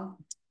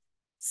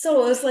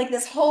so it was like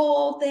this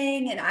whole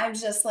thing. And I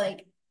was just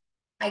like,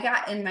 I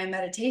got in my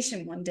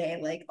meditation one day,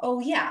 like, oh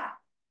yeah,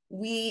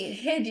 we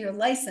hid your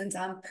license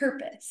on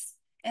purpose.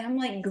 And I'm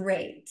like,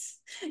 great,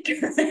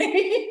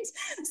 great.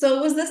 So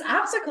it was this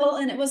obstacle,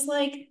 and it was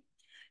like,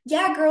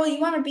 yeah, girl, you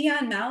want to be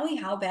on Maui?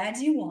 How bad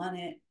do you want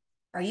it?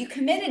 Are you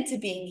committed to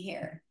being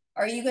here?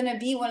 Are you going to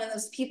be one of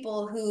those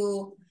people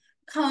who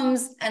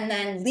comes and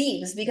then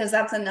leaves? Because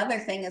that's another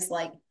thing, is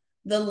like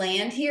the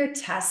land here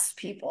tests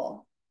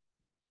people.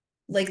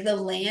 Like the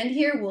land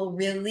here will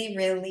really,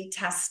 really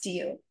test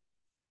you.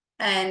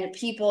 And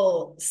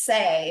people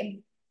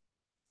say,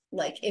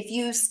 like, if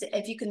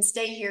you can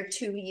stay here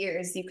 2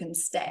 years, you can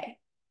stay.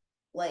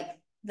 Like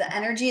the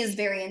energy is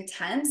very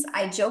intense.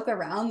 I joke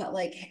around that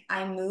like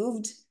I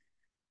moved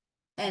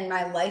and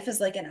my life is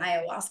like an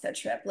ayahuasca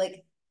trip.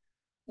 Like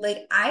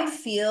I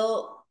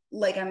feel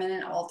like I'm in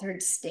an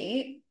altered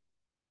state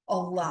a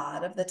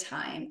lot of the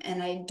time,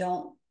 and I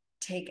don't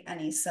take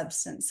any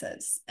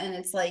substances. And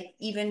it's like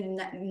even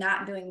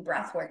not doing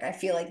breath work, I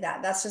feel like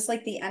that's just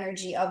like the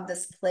energy of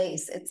this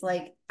place. It's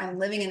like I'm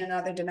living in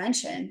another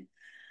dimension.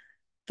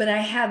 But I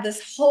had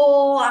this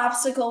whole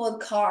obstacle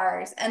with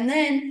cars, and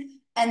then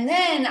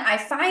I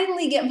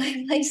finally get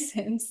my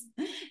license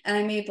and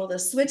I'm able to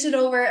switch it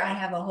over. I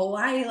have a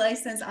Hawaii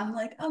license. I'm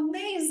like,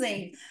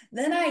 amazing.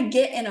 Then I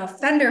get in a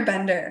fender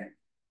bender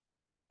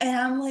and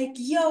I'm like,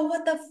 yo,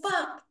 what the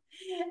fuck?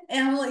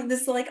 And I'm like,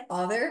 this like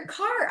other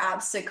car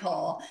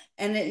obstacle.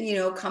 And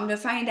it, come to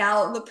find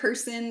out the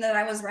person that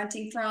I was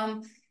renting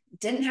from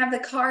didn't have the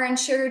car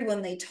insured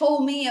when they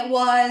told me it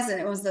was. And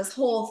it was this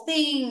whole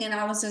thing. And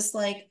I was just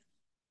like,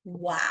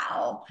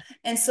 wow.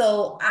 And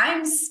so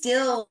I'm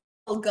still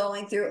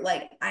going through it.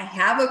 Like, I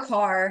have a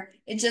car,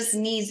 it just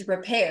needs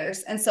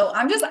repairs. And so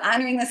I'm just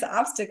honoring this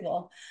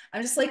obstacle.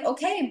 I'm just like,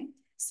 okay,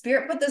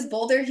 Spirit put this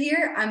boulder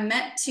here. I'm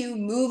meant to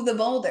move the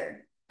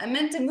boulder. I'm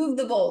meant to move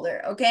the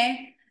boulder.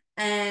 Okay.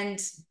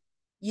 And,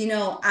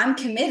 I'm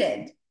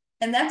committed.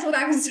 And that's what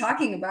I was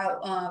talking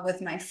about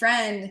with my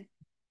friend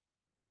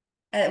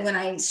when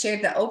I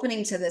shared the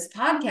opening to this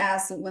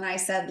podcast, when I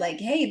said, like,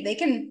 hey, they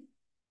can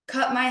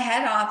cut my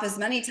head off as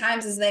many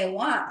times as they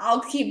want.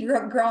 I'll keep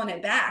growing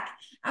it back.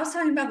 I was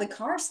talking about the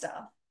car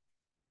stuff.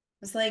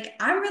 It's like,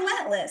 I'm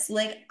relentless.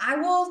 Like, I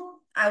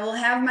will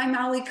have my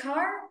Maui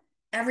car.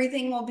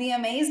 Everything will be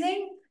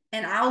amazing.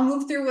 And I'll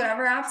move through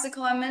whatever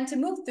obstacle I'm meant to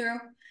move through.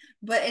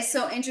 But it's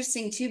so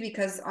interesting too,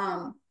 because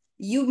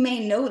you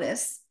may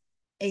notice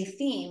a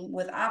theme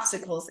with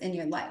obstacles in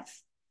your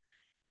life.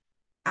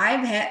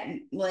 I've had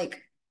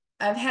like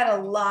I've had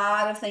a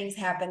lot of things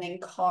happen in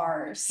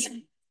cars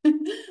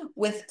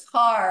with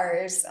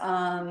cars,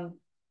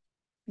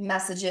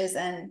 messages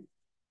and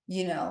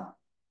you know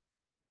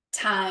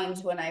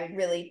times when I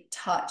really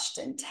touched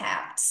and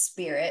tapped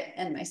spirit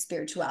and my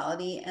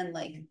spirituality and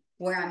like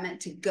where I'm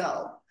meant to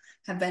go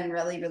have been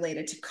really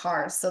related to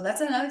cars. So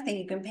that's another thing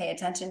you can pay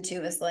attention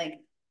to is like,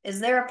 is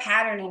there a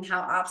pattern in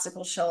how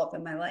obstacles show up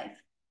in my life?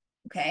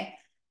 Okay.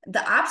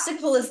 The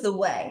obstacle is the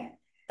way.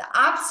 The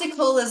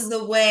obstacle is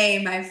the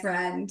way, my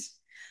friend.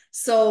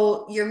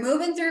 So you're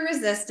moving through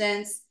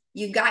resistance.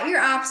 You've got your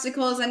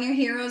obstacles on your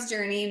hero's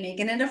journey,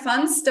 making it a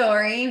fun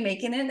story,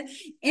 making it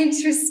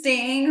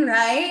interesting,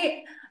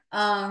 right?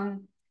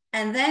 Um,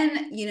 and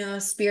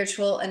then,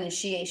 spiritual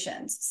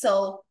initiations.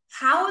 So,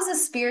 how is a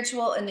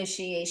spiritual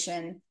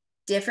initiation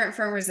different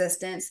from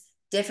resistance,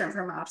 different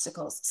from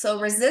obstacles?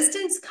 So,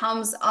 resistance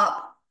comes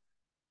up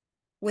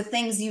with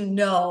things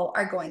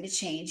are going to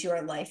change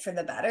your life for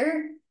the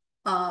better.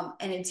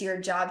 And it's your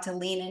job to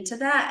lean into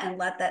that and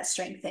let that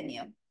strengthen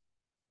you.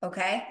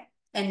 Okay.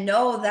 And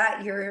know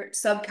that your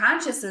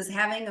subconscious is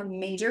having a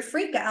major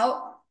freak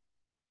out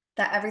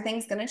that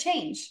everything's going to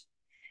change.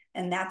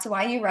 And that's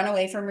why you run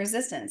away from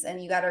resistance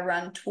and you got to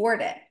run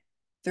toward it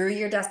through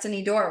your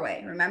destiny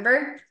doorway.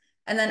 Remember?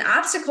 And then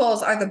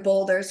obstacles are the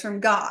boulders from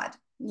God.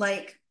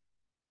 Like,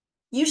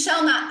 you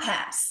shall not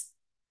pass.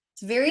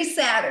 It's very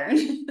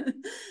Saturn.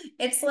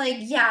 It's like,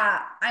 yeah,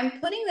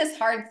 I'm putting this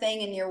hard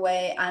thing in your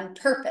way on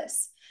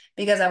purpose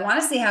because I want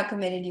to see how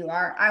committed you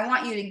are. I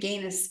want you to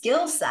gain a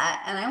skill set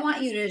and I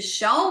want you to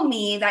show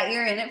me that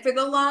you're in it for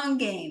the long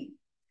game.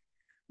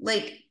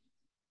 Like,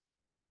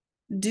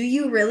 do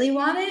you really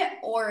want it?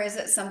 Or is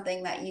it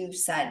something that you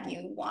said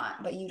you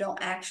want, but you don't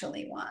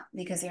actually want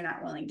because you're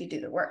not willing to do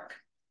the work?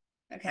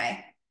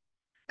 Okay.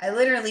 I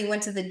literally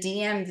went to the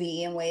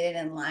DMV and waited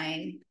in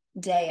line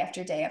day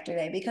after day after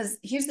day because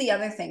here's the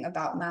other thing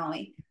about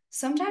Maui.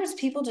 Sometimes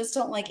people just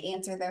don't like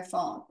answer their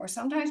phone, or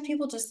sometimes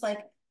people just like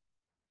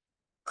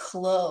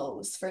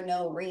close for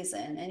no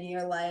reason. And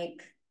you're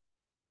like,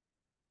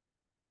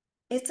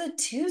 it's a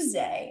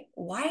Tuesday.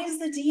 Why is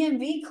the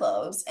DMV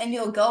closed? And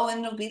you'll go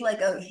and it'll be like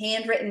a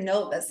handwritten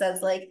note that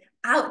says like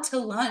out to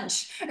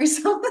lunch or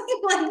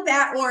something like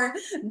that, or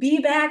be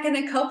back in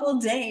a couple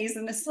days.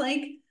 And it's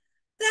like,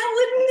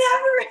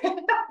 that would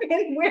never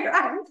happen where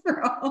I'm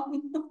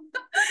from.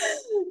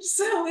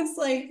 So it's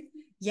like,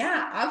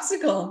 yeah,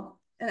 obstacle.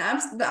 And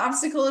the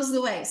obstacle is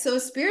the way. So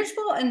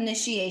spiritual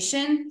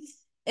initiation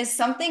is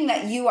something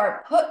that you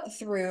are put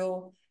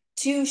through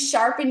to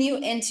sharpen you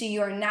into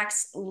your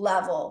next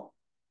level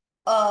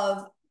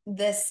of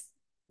this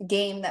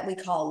game that we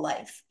call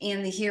life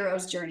and the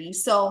hero's journey.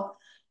 So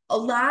a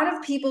lot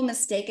of people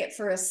mistake it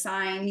for a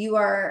sign you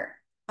are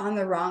on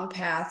the wrong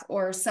path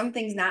or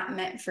something's not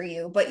meant for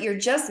you, but you're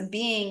just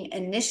being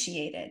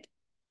initiated.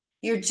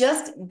 You're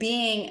just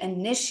being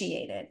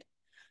initiated.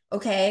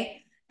 Okay.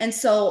 And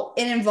so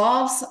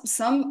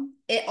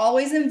it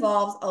always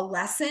involves a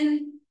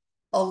lesson,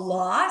 a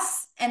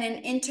loss, and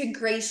an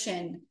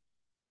integration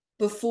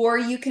before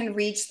you can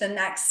reach the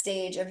next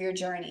stage of your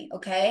journey.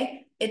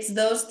 Okay. It's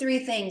those three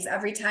things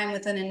every time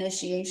with an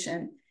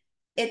initiation.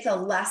 It's a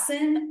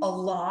lesson, a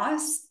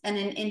loss, and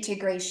an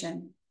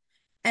integration.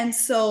 And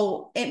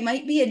so it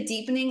might be a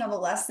deepening of a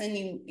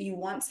lesson you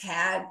once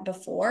had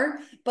before,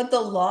 but the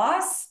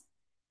loss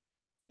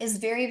is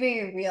very,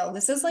 very real.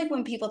 This is like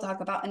when people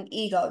talk about an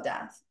ego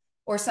death,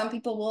 or some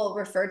people will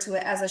refer to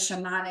it as a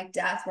shamanic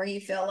death, where you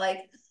feel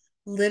like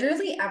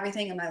literally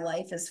everything in my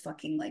life is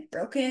fucking like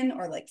broken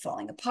or like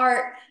falling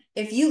apart.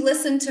 If you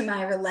listen to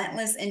my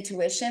Relentless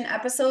Intuition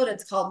episode,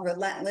 it's called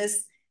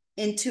Relentless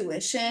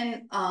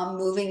Intuition,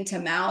 moving to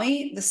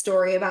Maui, the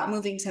story about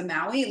moving to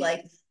Maui.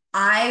 Like,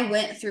 I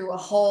went through a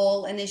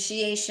whole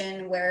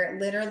initiation where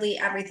literally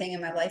everything in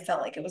my life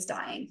felt like it was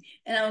dying.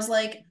 And I was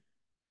like,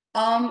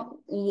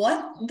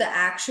 what the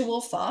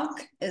actual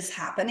fuck is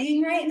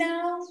happening right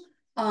now?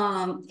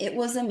 It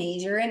was a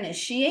major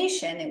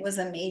initiation. It was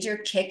a major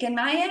kick in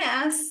my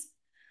ass.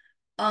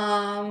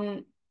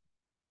 Um,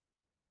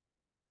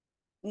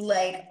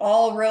 like,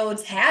 all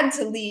roads had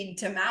to lead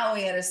to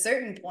Maui at a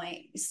certain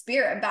point.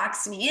 Spirit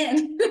boxed me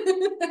in.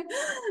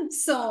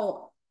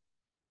 So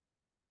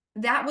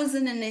that was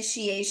an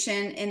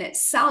initiation in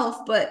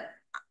itself, but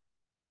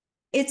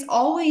it's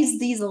always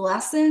these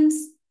lessons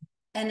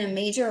and a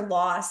major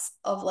loss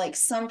of like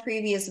some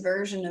previous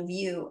version of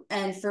you.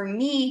 And for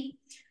me,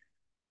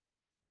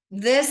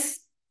 this,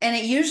 and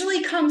it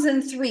usually comes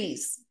in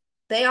threes.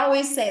 They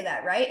always say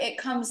that, right? It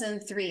comes in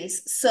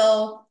threes.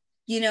 So,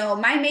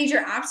 my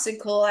major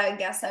obstacle, I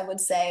guess I would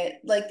say,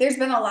 like, there's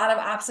been a lot of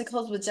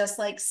obstacles with just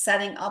like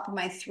setting up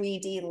my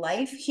 3D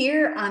life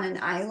here on an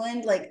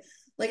island. Like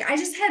I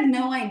just had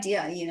no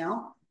idea,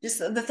 just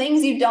the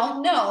things you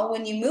don't know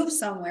when you move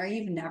somewhere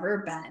you've never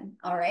been.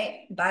 All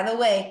right. By the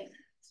way,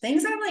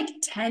 things are like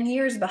 10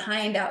 years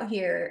behind out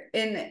here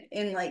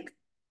in like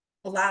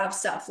a lot of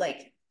stuff.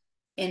 Like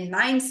in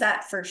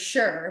mindset for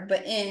sure,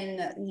 but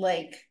in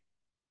like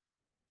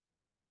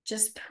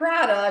just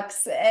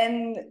products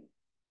and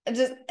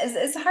just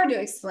it's hard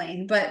to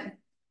explain, but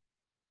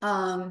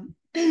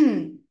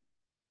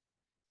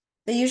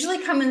they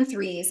usually come in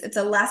threes. It's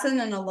a lesson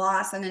and a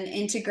loss and an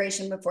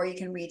integration before you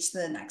can reach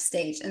the next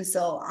stage. And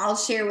so I'll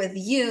share with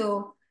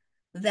you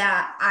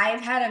that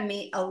I've had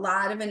a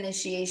lot of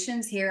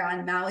initiations here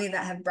on Maui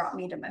that have brought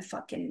me to my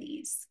fucking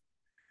knees.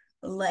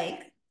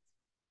 Like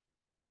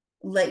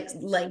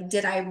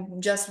did I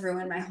just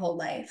ruin my whole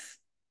life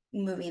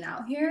moving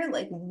out here?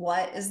 Like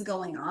what is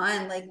going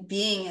on? Like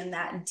being in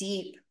that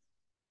deep,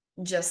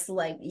 just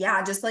like,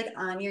 yeah, just like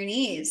on your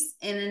knees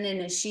in an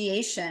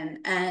initiation.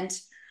 And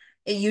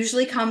it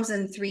usually comes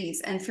in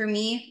threes. And for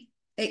me,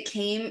 it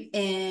came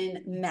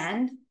in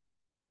men,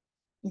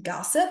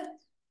 gossip,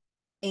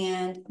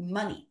 and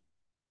money.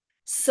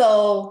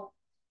 So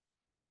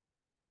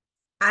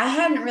I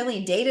hadn't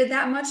really dated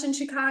that much in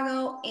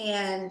Chicago,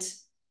 and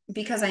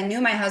because I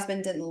knew my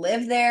husband didn't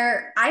live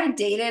there, I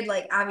dated,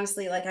 like,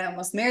 obviously, like I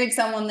almost married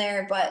someone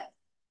there, but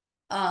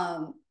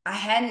I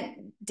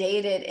hadn't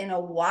dated in a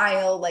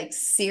while, like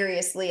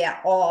seriously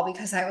at all,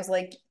 because I was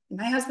like,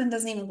 my husband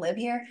doesn't even live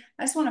here.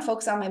 I just want to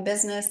focus on my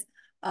business.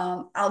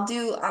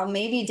 I'll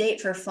maybe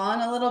date for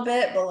fun a little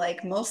bit, but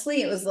like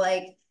mostly it was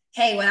like,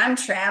 hey, when I'm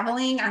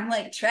traveling, I'm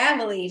like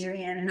travel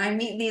Adrian, and I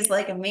meet these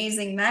like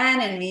amazing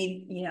men, and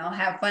we,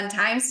 have fun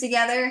times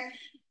together.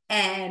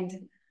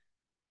 And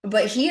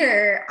but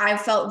here I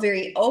felt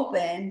very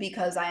open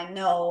because I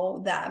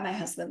know that my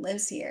husband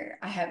lives here.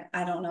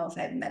 I don't know if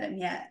I've met him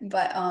yet,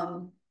 but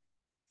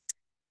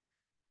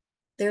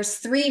there's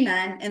three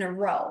men in a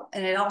row,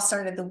 and it all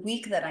started the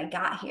week that I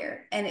got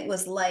here. And it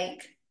was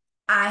like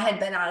I had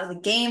been out of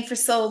the game for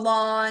so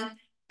long,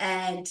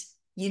 and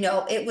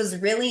it was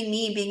really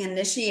me being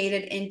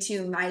initiated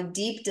into my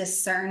deep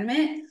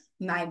discernment,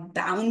 my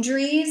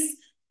boundaries,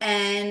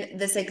 and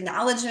this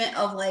acknowledgement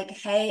of like,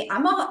 hey,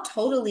 I'm a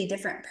totally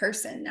different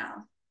person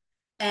now.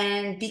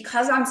 And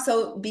because I'm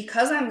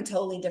a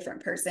totally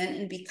different person,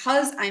 and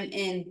because I'm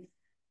in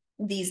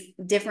these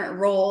different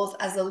roles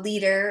as a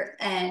leader,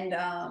 and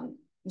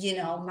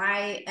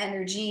my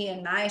energy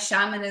and my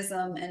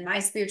shamanism and my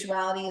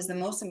spirituality is the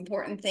most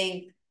important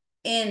thing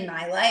in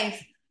my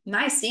life,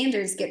 my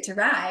standards get to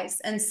rise.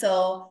 And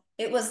so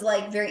it was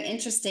like very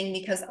interesting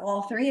because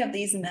all three of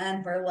these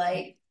men were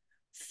like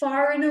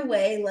far and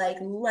away, like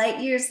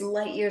light years,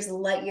 light years,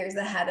 light years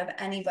ahead of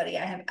anybody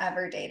I have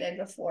ever dated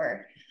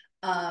before,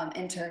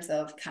 in terms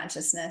of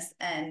consciousness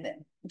and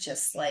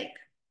just like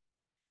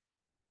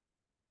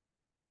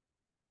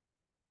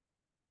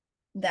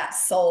that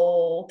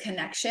soul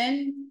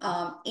connection.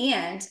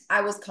 And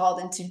I was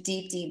called into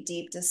deep, deep,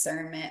 deep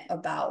discernment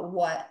about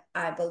what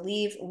I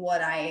believe,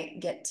 what I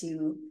get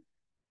to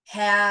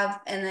have.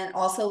 And then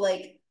also,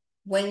 like,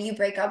 when you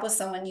break up with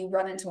someone, you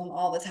run into them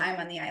all the time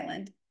on the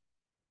island.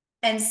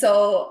 And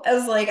so I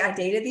was like, I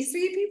dated these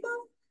three people.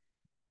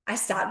 I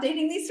stopped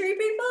dating these three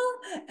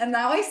people, and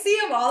now I see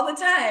them all the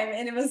time.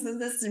 And it was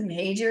this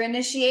major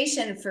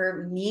initiation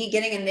for me,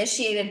 getting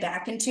initiated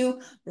back into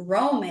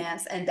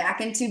romance and back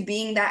into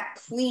being that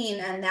queen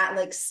and that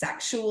like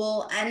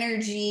sexual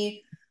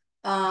energy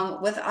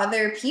with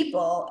other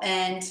people.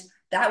 And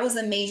that was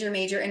a major,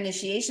 major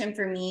initiation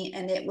for me.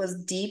 And it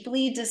was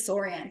deeply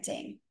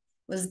disorienting. It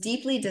was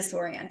deeply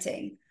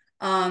disorienting.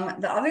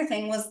 The other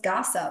thing was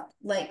gossip.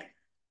 Like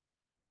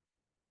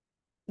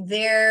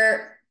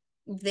they're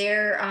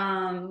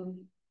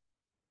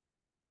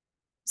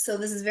so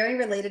this is very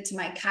related to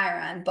my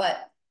Chiron, but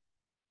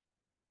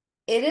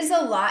it is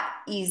a lot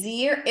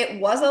easier. It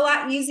was a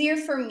lot easier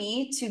for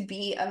me to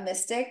be a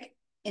mystic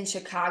in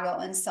Chicago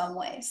in some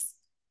ways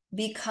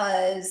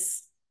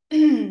because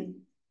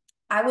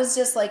I was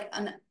just like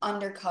an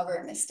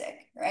undercover mystic,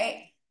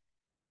 right?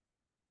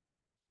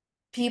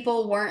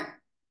 People weren't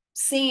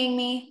seeing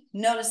me,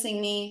 noticing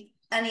me,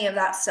 any of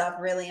that stuff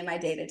really in my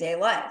day-to-day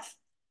life.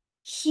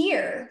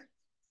 Here,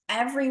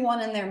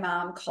 everyone and their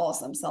mom calls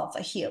themselves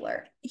a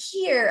healer.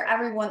 Here,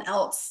 everyone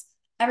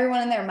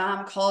and their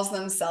mom calls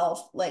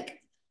themselves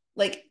like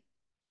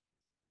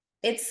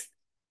it's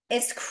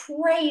it's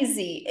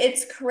crazy.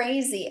 It's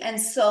crazy. And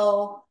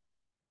so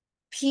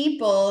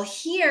people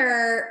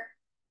here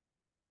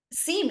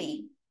see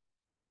me,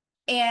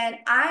 and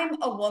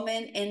I'm a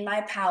woman in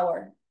my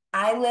power.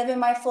 I live in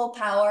my full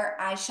power.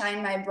 I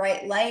shine my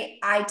bright light.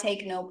 I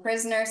take no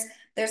prisoners.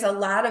 There's a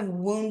lot of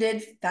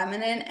wounded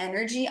feminine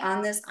energy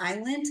on this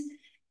island.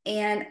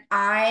 And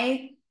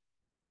I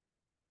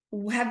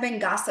have been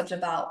gossiped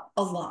about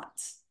a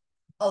lot,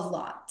 a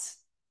lot.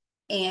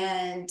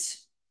 And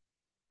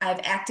I've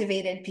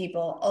activated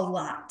people a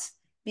lot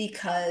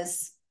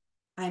because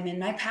I'm in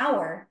my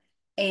power.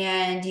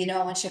 And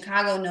in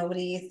Chicago,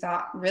 nobody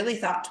really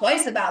thought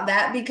twice about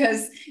that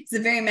because it's a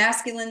very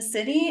masculine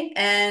city.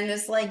 And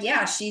it's like,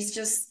 yeah, she's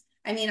just,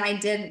 I mean, I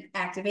did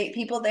activate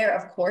people there,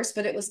 of course,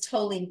 but it was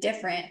totally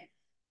different.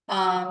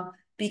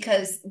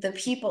 Because the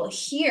people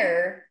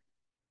here,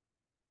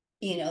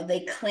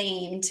 they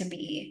claim to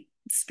be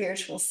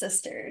spiritual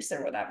sisters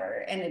or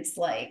whatever. And it's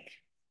like,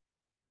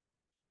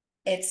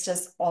 it's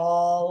just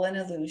all an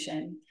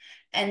illusion.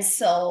 And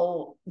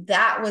so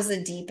that was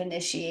a deep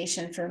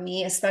initiation for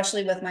me,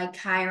 especially with my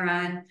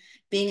Chiron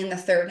being in the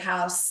third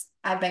house.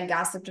 I've been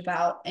gossiped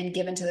about and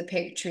given to the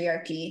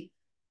patriarchy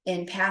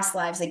in past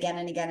lives again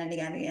and again and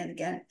again and again and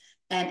again.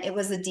 And it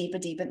was a deep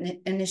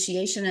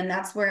initiation. And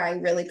that's where I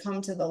really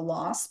come to the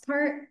loss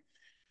part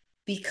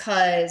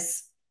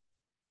because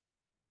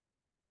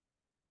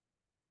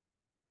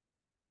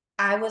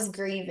I was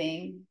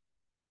grieving.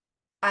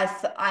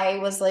 I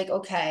was like,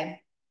 okay,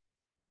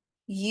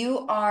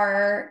 you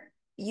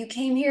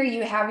came here,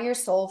 you have your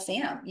soul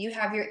fam, you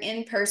have your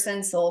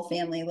in-person soul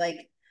family,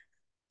 like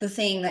the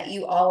thing that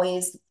you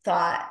always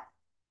thought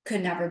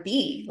could never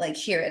be, like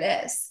here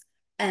it is.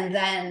 And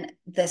then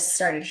this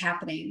started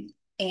happening,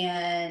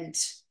 and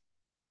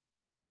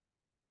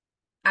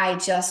I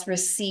just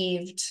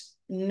received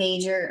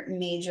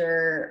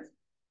major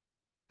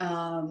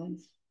um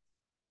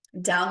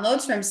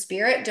downloads from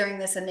spirit during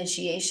this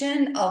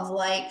initiation of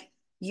like,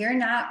 you're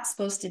not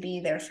supposed to be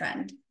their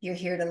friend, you're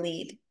here to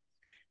lead.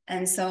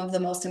 And some of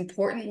the most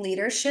important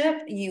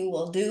leadership you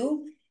will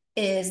do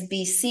is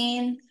be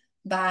seen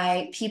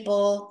by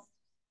people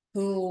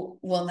who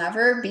will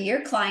never be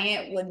your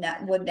client,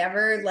 would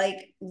never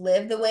like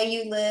live the way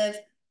you live,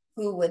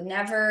 who would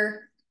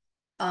never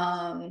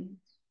um,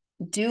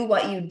 do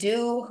what you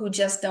do, who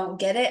just don't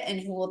get it, and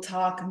who will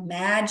talk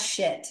mad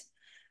shit.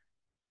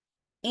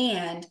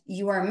 And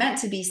you are meant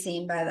to be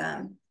seen by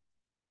them.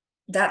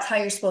 That's how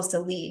you're supposed to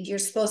lead. You're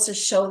supposed to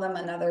show them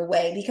another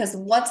way, because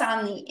what's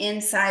on the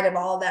inside of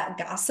all that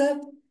gossip?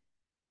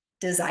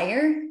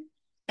 Desire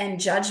and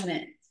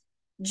judgment.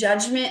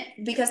 Judgment,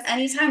 because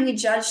anytime we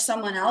judge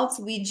someone else,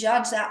 we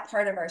judge that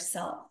part of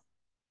ourselves.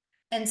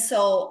 And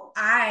so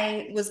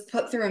I was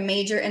put through a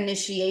major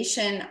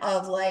initiation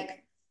of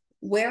like,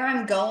 where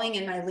I'm going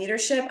in my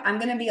leadership, I'm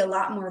going to be a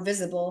lot more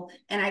visible,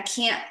 and I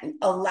can't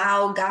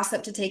allow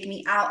gossip to take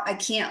me out. I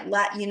can't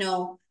let,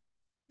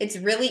 it's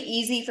really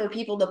easy for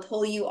people to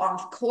pull you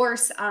off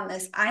course on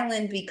this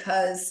island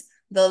because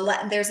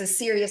there's a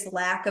serious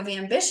lack of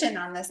ambition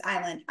on this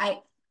island. I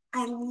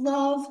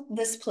love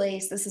this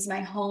place. This is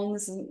my home.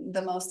 This is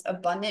the most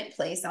abundant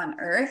place on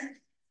earth.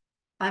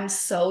 I'm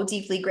so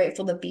deeply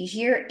grateful to be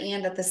here.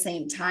 And at the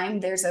same time,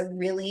 there's a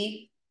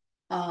really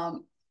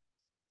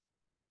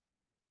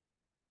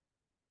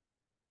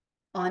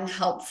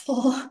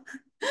unhelpful,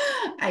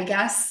 I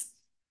guess,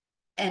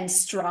 and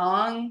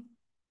strong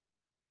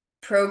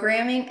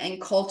programming and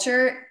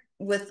culture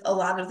with a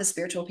lot of the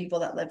spiritual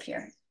people that live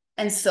here.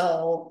 And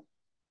so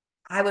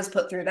I was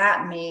put through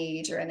that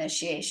major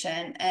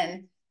initiation,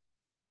 and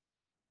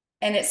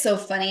it's so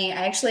funny.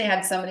 I actually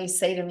had somebody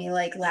say to me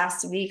like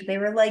last week, they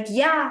were like,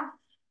 "Yeah,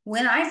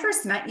 when I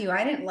first met you,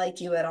 I didn't like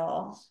you at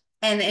all."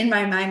 And in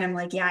my mind, I'm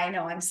like, "Yeah, I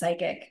know, I'm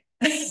psychic."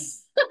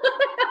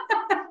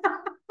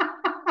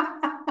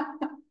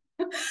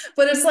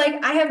 But it's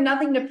like I have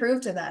nothing to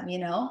prove to them.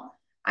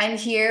 I'm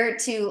here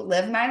to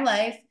live my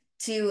life,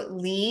 to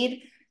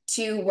lead,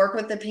 to work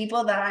with the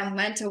people that I'm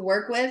meant to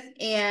work with,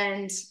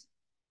 and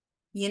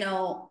you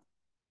know,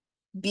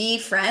 be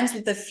friends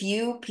with a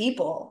few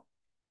people,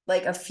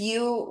 like a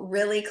few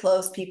really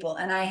close people.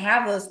 And I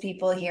have those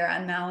people here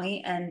on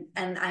Maui, and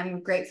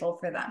I'm grateful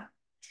for them.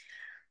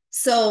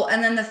 So,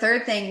 and then the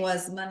third thing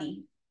was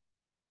money.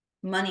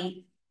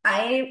 Money.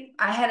 I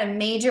had a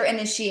major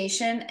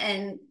initiation,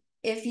 and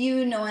if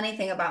you know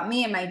anything about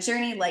me and my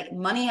journey, like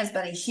money has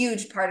been a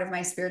huge part of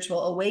my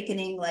spiritual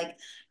awakening. Like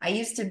I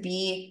used to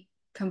be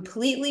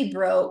completely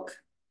broke,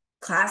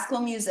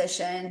 classical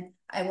musician.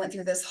 I went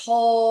through this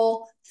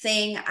whole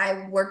thing.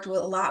 I worked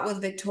with a lot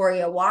with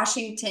Victoria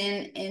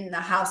Washington in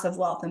the House of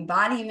Wealth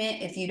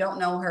Embodiment. If you don't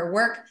know her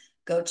work,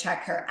 go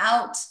check her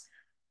out.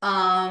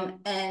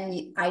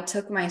 And I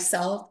took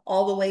myself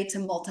all the way to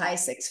multi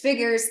six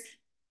figures,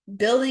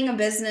 building a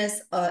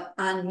business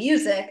on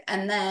music.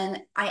 And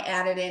then I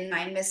added in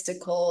my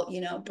mystical,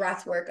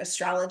 breath work,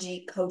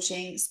 astrology,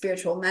 coaching,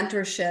 spiritual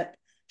mentorship,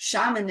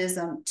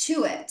 shamanism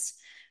to it.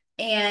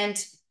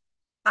 And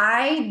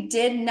I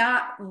did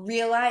not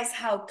realize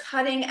how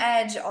cutting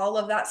edge all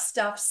of that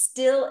stuff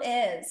still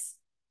is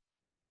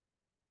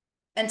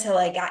until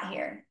I got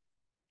here.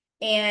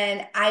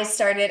 And I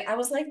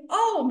was like,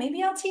 oh,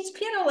 maybe I'll teach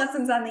piano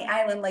lessons on the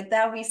island. Like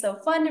that would be so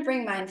fun to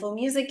bring mindful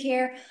music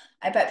here.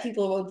 I bet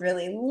people would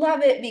really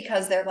love it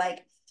because they're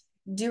like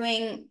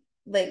doing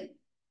like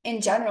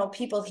in general,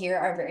 people here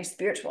are very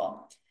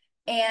spiritual.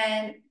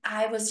 And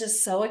I was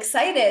just so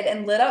excited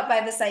and lit up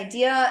by this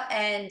idea.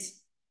 And,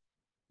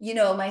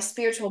 my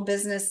spiritual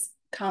business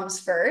comes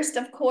first,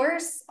 of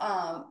course.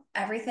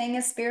 Everything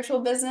is spiritual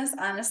business,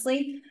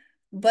 honestly.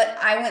 But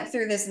I went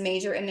through this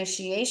major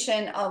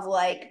initiation of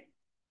like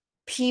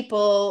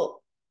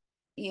people,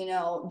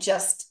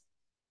 just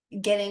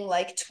getting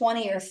like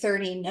 20 or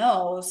 30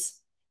 no's,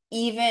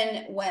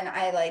 even when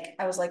I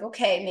was like,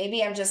 okay,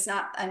 maybe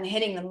I'm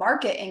hitting the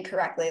market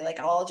incorrectly. Like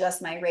I'll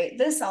adjust my rate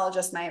this, I'll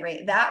adjust my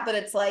rate that. But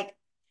it's like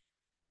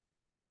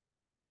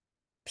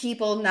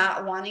people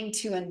not wanting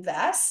to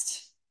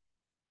invest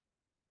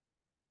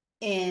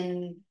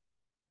in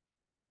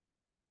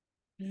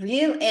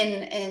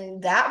in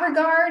that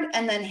regard,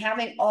 and then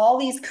having all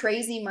these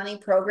crazy money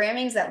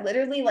programmings that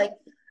literally like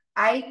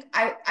I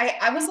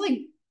was like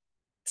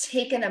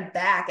taken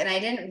aback, and I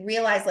didn't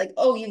realize like,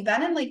 oh, you've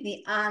been in like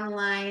the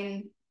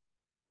online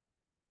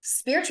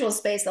spiritual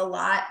space a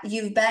lot.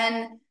 You've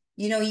been,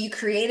 you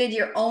created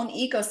your own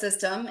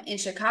ecosystem in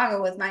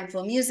Chicago with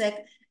mindful music.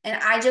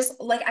 And I just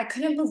like, I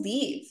could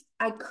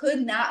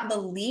not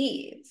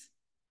believe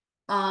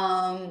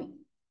um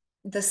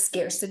the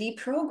scarcity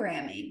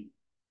programming.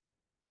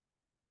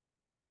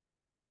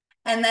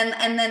 And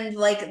then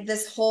like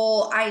this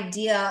whole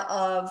idea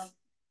of,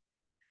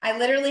 I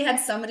literally had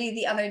somebody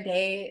the other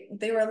day,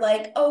 they were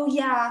like, "Oh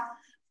yeah,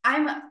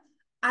 I'm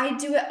I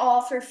do it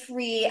all for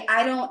free.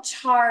 I don't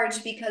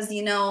charge because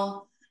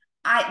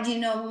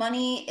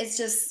money is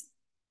just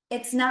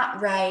it's not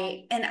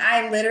right." And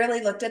I literally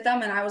looked at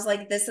them and I was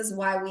like, "This is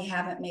why we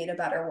haven't made a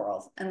better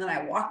world." And then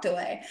I walked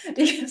away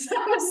because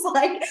I was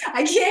like,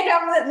 I can't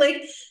have it.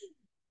 Like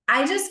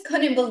I just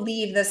couldn't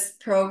believe this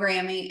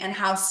programming and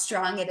how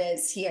strong it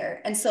is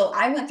here. And so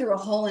I went through a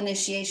whole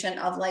initiation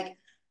of like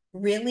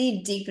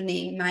really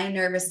deepening my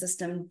nervous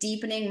system,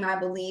 deepening my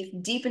belief,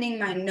 deepening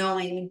my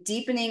knowing,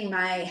 deepening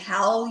my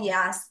hell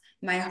yes,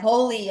 my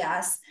holy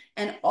yes,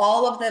 and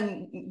all of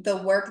the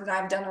work that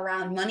I've done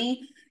around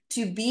money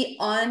to be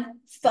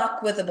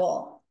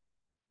unfuckwithable.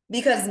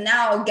 Because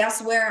now,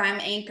 guess where I'm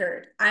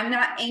anchored? I'm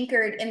not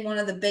anchored in one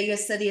of the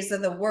biggest cities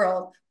of the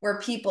world where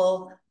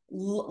people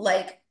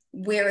like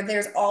where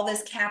there's all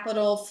this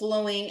capital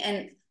flowing.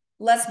 And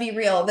let's be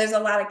real, there's a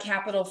lot of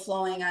capital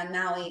flowing on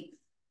Maui,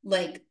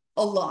 like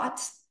a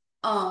lot.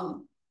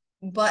 Um,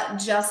 but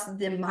just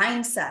the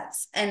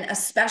mindsets, and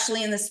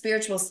especially in the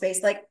spiritual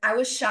space, like I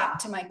was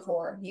shocked to my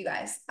core, you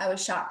guys. I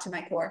was shocked to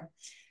my core.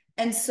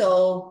 And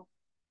so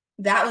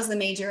that was the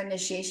major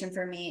initiation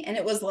for me. And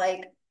it was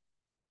like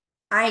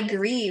I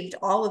grieved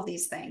all of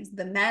these things,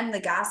 the men, the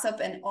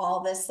gossip, and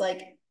all this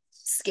like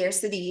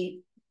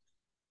scarcity.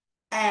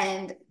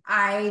 And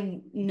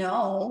I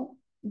know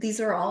these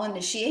are all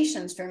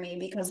initiations for me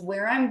because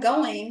where I'm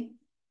going,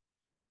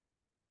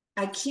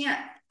 I can't,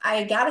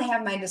 I got to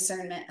have my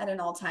discernment at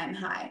an all-time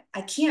high.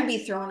 I can't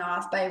be thrown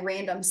off by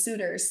random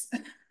suitors,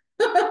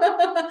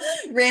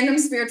 random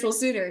spiritual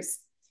suitors.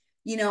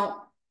 You know,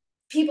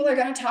 people are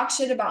going to talk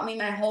shit about me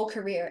my whole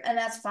career, and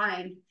that's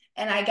fine.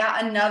 And I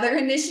got another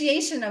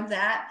initiation of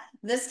that,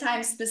 this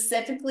time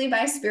specifically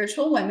by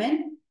spiritual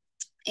women.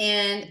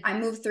 And I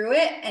moved through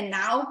it. And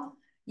now,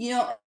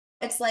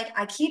 it's like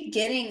I keep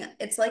getting,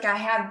 it's like I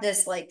have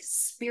this like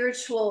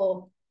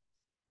spiritual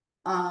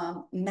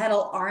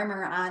metal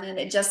armor on, and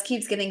it just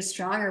keeps getting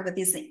stronger with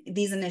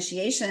these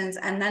initiations.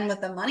 And then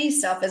with the money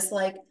stuff, it's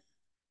like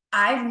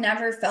I've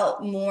never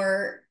felt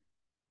more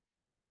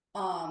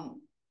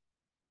um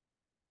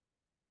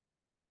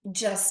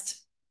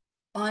just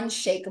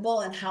unshakable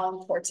and how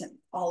important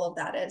all of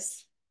that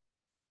is.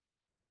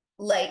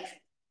 Like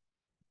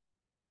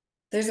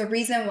there's a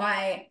reason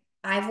why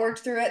I've worked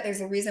through it.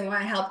 There's a reason why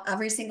I help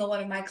every single one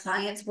of my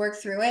clients work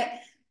through it,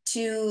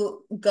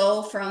 to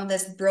go from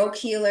this broke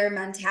healer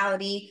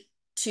mentality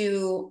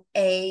to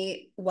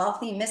a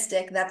wealthy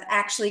mystic that's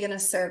actually going to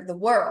serve the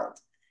world.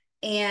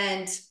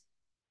 And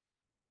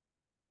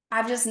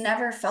I've just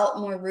never felt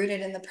more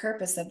rooted in the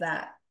purpose of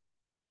that.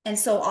 And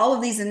so all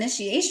of these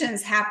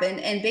initiations happen.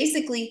 And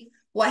basically,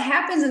 what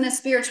happens in a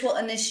spiritual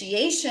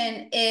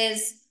initiation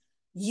is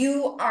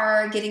you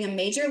are getting a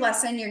major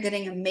lesson, you're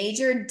getting a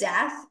major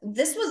death.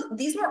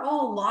 These were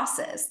all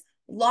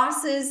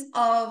losses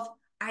of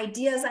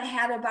ideas I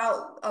had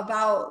about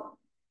how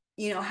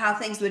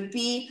things would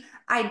be,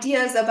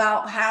 ideas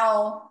about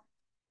how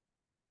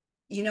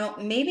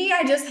maybe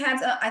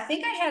I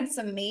think I had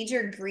some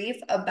major grief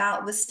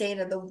about the state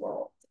of the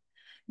world,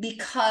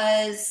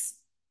 because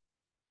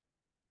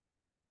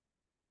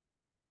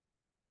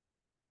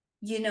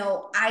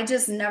I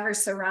just never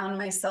surround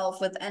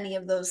myself with any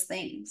of those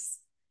things.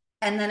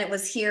 And then it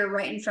was here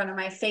right in front of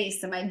my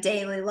face in my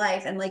daily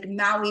life. And like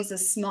Maui's a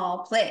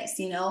small place,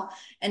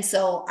 And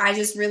so I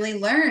just really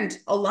learned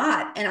a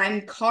lot, and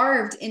I'm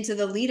carved into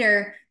the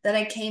leader that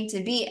I came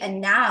to be.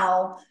 And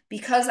now,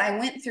 because I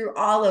went through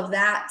all of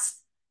that,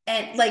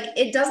 and like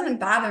it doesn't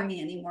bother me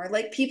anymore.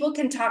 Like people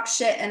can talk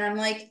shit and I'm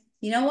like,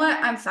 you know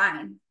what? I'm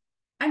fine.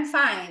 I'm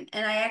fine.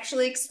 And I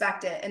actually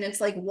expect it. And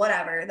it's like,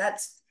 whatever,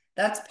 that's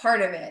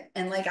part of it.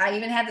 And like, I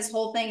even had this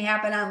whole thing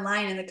happen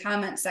online in the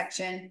comment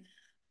section,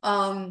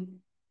 um,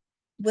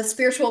 with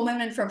spiritual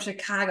women from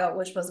Chicago,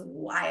 which was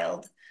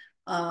wild.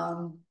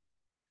 Um,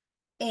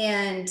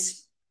 and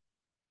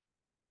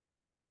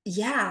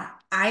yeah,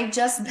 I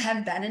just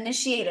have been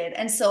initiated.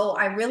 And so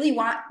I really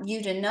want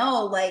you to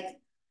know, like,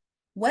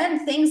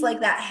 when things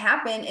like that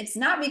happen, it's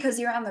not because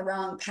you're on the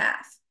wrong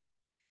path.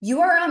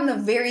 You are on the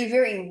very,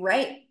 very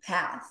right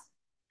path.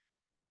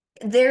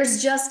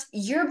 There's just,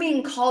 you're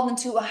being called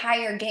into a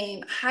higher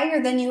game,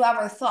 higher than you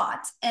ever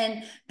thought.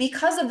 And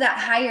because of that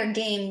higher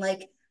game,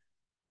 like,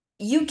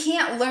 you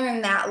can't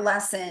learn that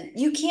lesson.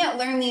 You can't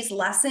learn these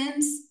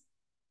lessons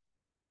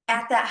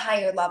at that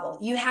higher level.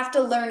 You have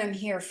to learn them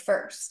here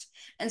first.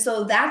 And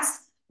so that's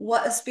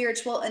what a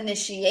spiritual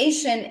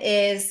initiation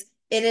is.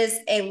 It is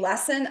a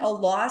lesson, a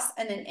loss,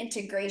 and an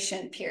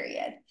integration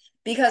period.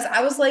 Because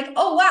I was like,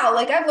 oh wow,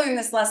 like I've learned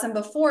this lesson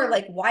before.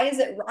 Like, why is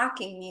it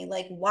rocking me?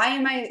 Like, why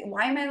am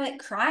I like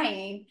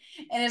crying?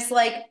 And it's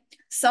like,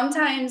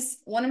 sometimes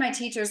one of my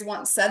teachers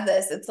once said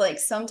this, it's like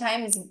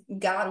sometimes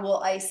God will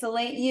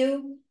isolate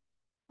you.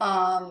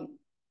 Um,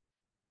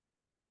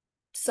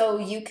 so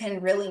you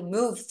can really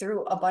move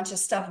through a bunch of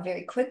stuff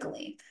very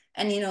quickly.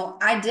 And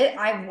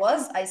I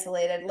was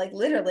isolated, like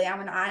literally,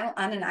 I'm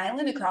on an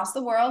island across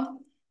the world.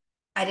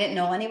 I didn't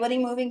know anybody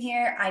moving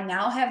here. I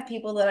now have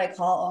people that I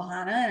call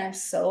Ohana, and I'm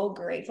so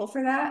grateful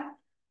for that.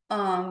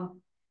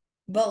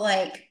 But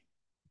like,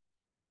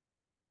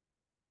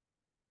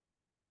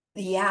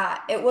 yeah,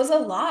 it was a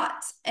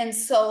lot. And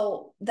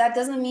so that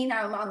doesn't mean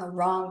I'm on the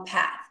wrong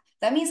path.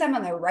 That means I'm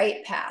on the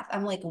right path.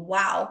 I'm like,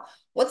 wow,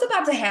 what's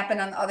about to happen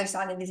on the other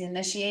side of these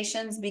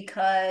initiations?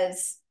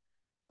 Because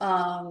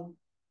um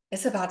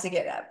it's about to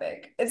get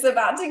epic. It's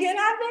about to get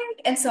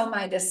epic. And so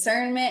my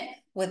discernment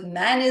with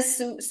men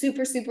is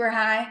super, super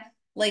high.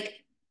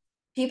 Like,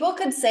 people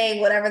could say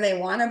whatever they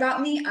want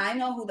about me. I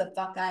know who the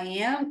fuck I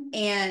am.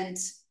 And,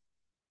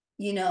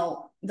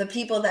 the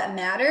people that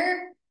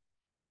matter,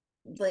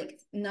 like,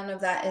 none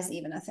of that is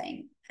even a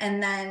thing.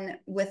 And then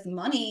with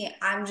money,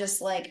 I'm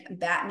just like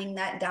battening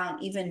that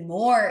down even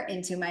more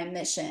into my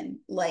mission.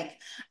 Like,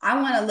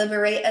 I want to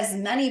liberate as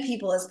many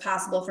people as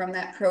possible from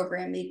that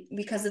program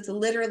because it's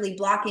literally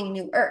blocking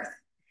new earth.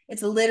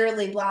 It's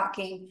literally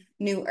blocking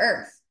new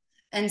earth.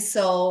 And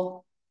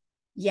so,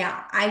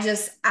 yeah,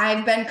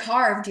 I've been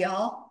carved,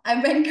 y'all.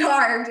 I've been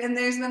carved, and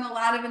there's been a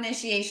lot of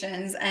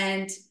initiations.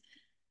 And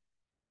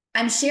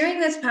I'm sharing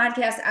this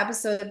podcast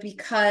episode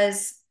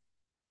because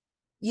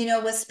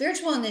with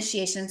spiritual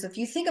initiations, if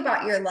you think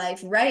about your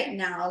life right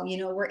now,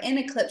 we're in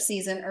eclipse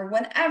season, or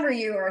whenever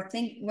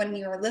when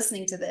you are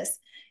listening to this,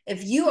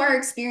 if you are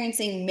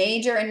experiencing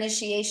major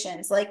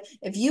initiations, like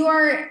if you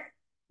are,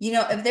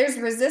 if there's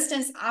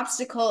resistance,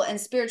 obstacle,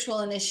 and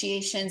spiritual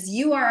initiations,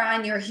 you are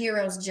on your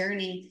hero's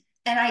journey.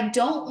 And I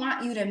don't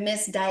want you to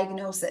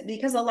misdiagnose it,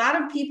 because a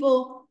lot of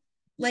people,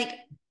 like,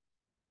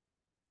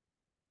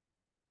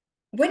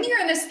 when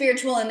you're in a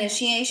spiritual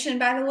initiation,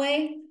 by the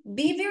way,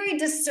 be very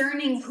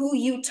discerning who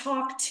you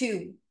talk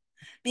to,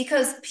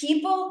 because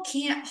people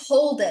can't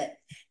hold it.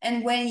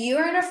 And when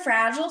you're in a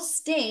fragile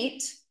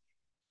state,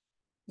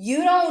 you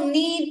don't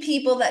need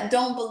people that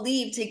don't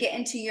believe to get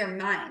into your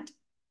mind.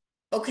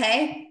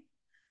 Okay?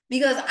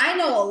 Because I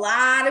know a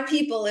lot of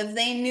people, if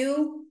they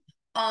knew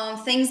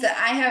things that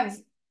I have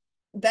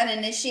been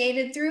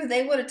initiated through,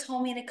 they would have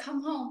told me to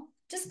come home.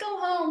 Just go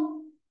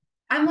home.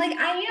 I'm like,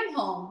 I am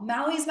home.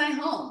 Maui's my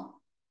home,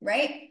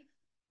 right?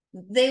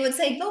 They would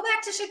say, go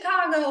back to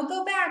Chicago,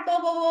 go back, blah,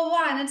 blah, blah,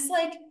 blah. And it's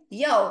like,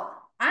 yo,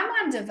 I'm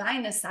on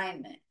divine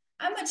assignment.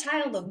 I'm a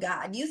child of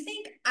God. You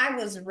think I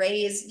was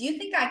raised, you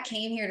think I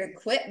came here to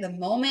quit the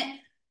moment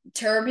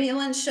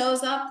turbulence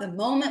shows up, the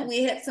moment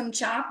we hit some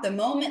chop, the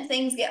moment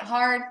things get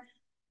hard?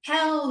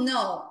 Hell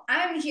no.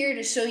 I'm here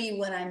to show you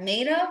what I'm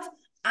made of.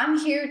 I'm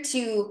here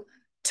to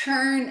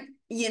turn,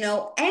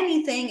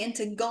 anything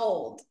into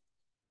gold.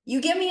 You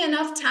give me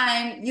enough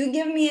time, you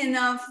give me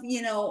enough,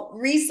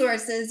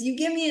 resources, you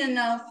give me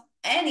enough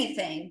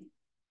anything,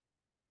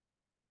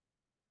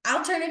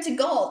 I'll turn it to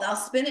gold. I'll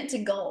spin it to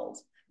gold,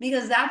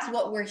 because that's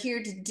what we're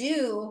here to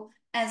do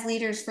as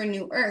leaders for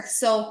New Earth.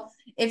 So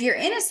if you're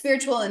in a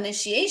spiritual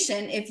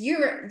initiation, if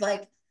you're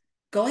like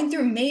going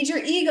through major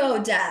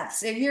ego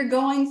deaths, if you're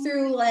going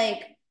through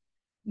like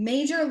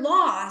major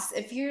loss,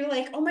 if you're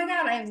like, oh my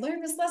God, I've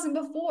learned this lesson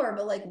before,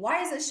 but like,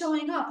 why is it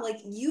showing up? Like,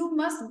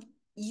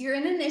 you're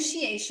in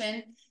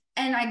initiation.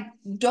 And I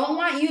don't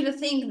want you to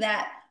think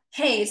that,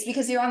 hey, it's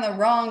because you're on the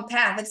wrong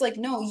path. It's like,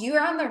 no, you're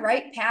on the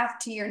right path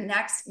to your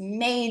next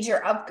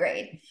major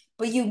upgrade,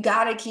 but you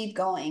got to keep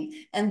going.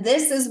 And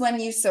this is when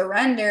you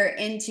surrender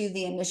into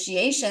the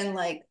initiation.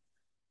 Like,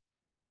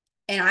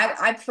 and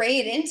I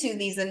prayed into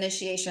these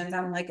initiations.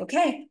 I'm like,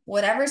 okay,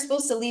 whatever's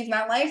supposed to leave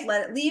my life,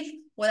 let it leave.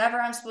 Whatever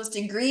I'm supposed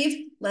to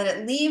grieve, let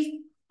it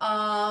leave.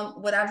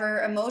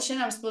 Whatever emotion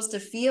I'm supposed to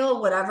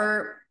feel,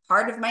 whatever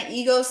part of my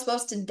ego is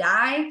supposed to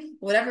die,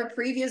 whatever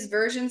previous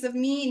versions of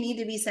me need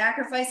to be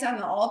sacrificed on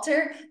the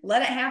altar,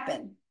 let it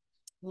happen.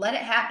 Let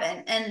it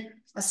happen. And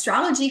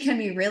astrology can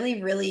be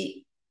really,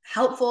 really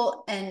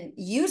helpful and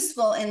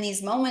useful in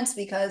these moments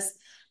because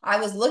I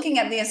was looking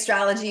at the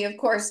astrology, of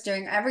course,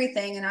 during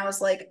everything, and I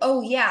was like,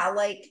 oh yeah,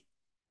 like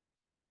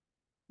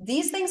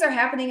these things are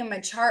happening in my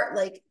chart.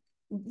 Like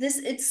this,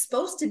 it's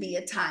supposed to be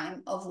a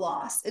time of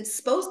loss. It's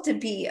supposed to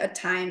be a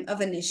time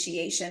of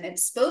initiation.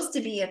 It's supposed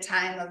to be a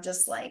time of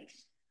just like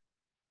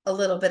a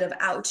little bit of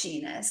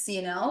ouchiness,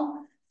 you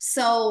know?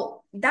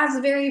 So that's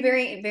very,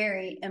 very,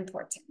 very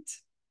important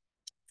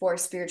for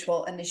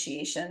spiritual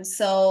initiation.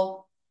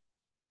 So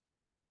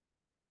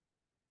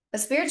a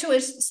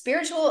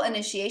spiritual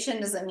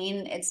initiation doesn't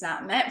mean it's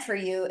not meant for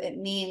you. It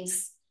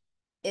means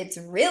it's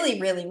really,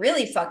 really,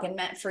 really fucking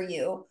meant for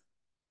you.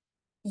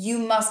 You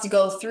must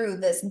go through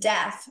this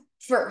death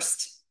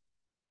first.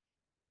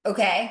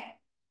 Okay?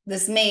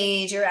 This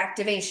major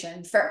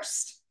activation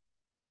first.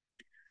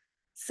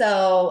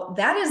 So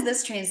that is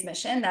this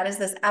transmission. That is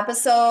this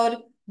episode.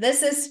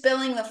 This is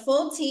spilling the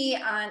full tea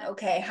on,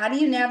 okay, how do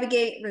you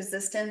navigate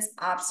resistance,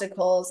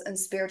 obstacles, and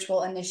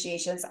spiritual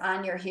initiations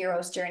on your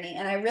hero's journey?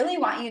 And I really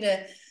want you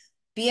to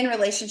be in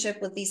relationship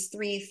with these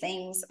three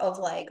things of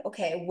like,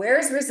 okay,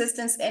 where's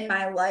resistance in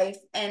my life?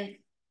 And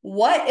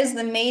what is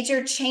the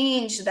major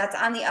change that's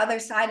on the other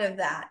side of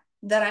that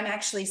I'm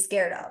actually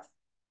scared of?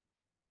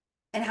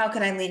 And how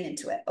can I lean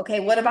into it?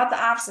 Okay, what about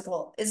the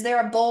obstacle? Is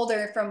there a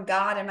boulder from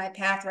God in my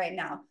path right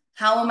now?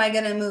 How am I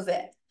going to move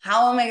it?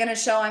 How am I going to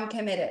show I'm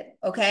committed?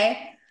 Okay,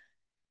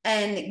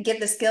 and get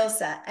the skill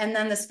set. And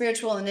then the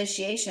spiritual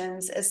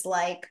initiations is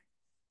like,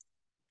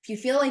 if you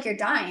feel like you're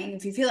dying,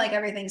 if you feel like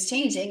everything's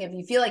changing, if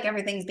you feel like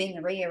everything's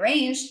being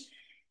rearranged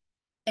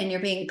and you're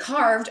being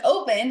carved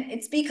open,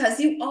 it's because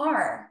you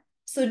are.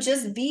 So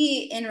just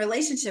be in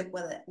relationship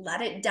with it.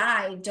 Let it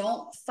die.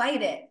 Don't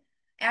fight it.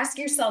 Ask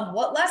yourself,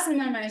 what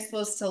lesson am I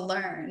supposed to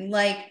learn?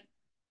 Like,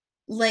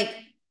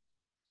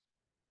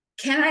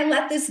 can I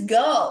let this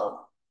go?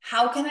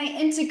 How can I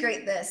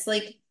integrate this?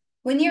 Like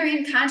when you're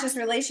in conscious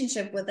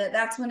relationship with it,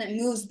 that's when it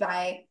moves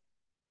by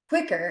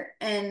quicker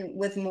and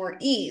with more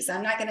ease.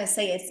 I'm not going to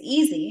say it's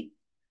easy,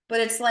 but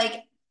it's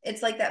like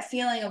that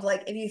feeling of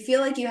like if you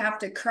feel like you have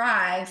to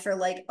cry for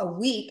like a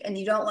week and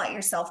you don't let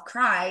yourself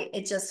cry,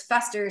 it just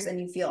festers and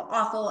you feel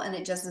awful and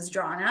it just is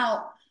drawn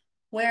out.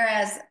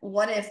 Whereas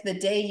what if the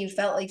day you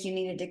felt like you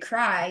needed to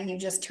cry, you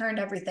just turned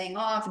everything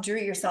off, drew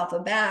yourself a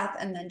bath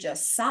and then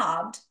just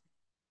sobbed?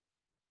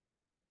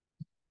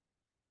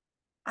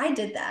 I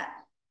did that.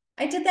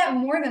 I did that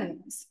more than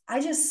once.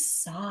 I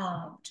just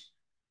sobbed.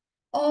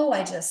 Oh,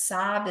 I just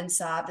sobbed and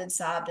sobbed and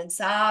sobbed and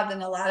sobbed.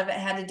 And a lot of it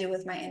had to do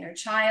with my inner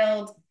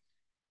child,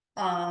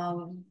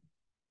 um,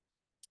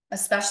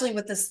 especially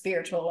with the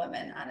spiritual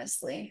women,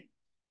 honestly,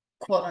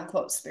 quote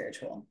unquote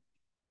spiritual.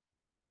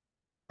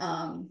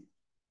 Um,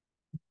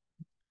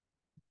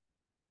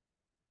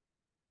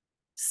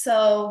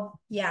 so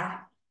yeah,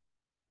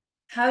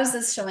 how is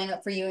this showing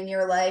up for you in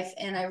your life?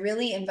 And I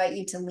really invite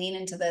you to lean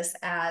into this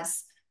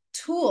as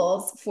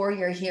tools for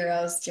your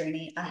hero's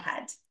journey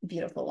ahead.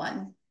 Beautiful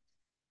one.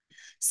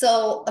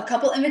 So a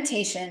couple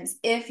invitations.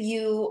 If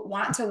you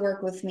want to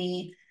work with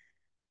me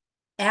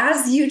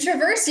as you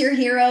traverse your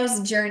hero's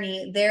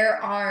journey, there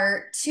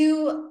are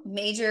two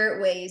major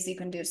ways you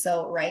can do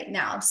so right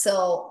now.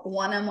 So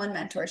one-on-one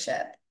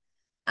mentorship.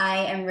 I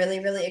am really,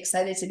 really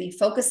excited to be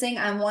focusing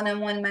on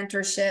one-on-one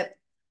mentorship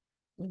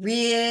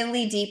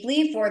really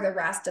deeply for the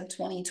rest of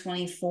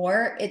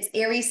 2024. It's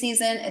Aries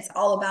season. It's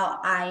all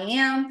about I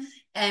am.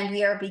 And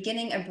we are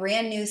beginning a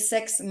brand new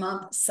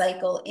 6-month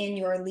cycle in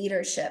your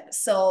leadership.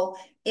 So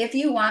if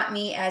you want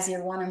me as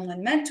your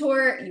one-on-one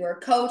mentor, your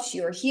coach,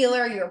 your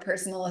healer, your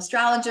personal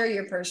astrologer,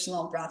 your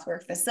personal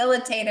breathwork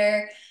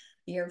facilitator,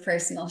 your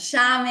personal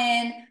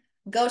shaman,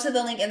 go to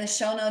the link in the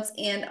show notes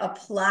and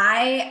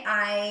apply.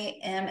 I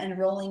am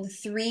enrolling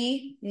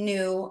 3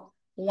 new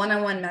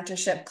one-on-one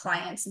mentorship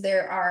clients.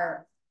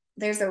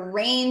 There's a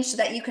range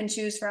that you can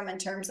choose from in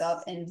terms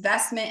of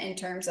investment, in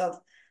terms of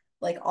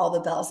like all the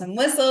bells and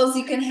whistles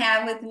you can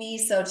have with me.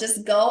 So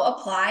just go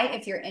apply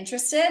if you're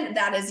interested.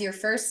 That is your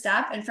first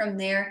step. And from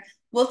there,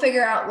 we'll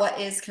figure out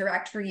what is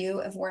correct for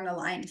you if we're an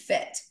aligned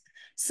fit.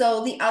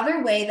 So the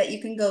other way that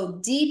you can go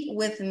deep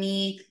with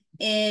me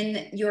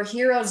in your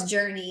hero's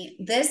journey,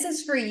 this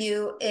is for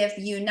you if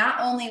you not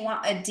only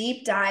want a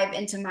deep dive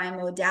into my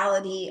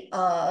modality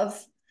of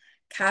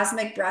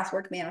cosmic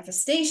breathwork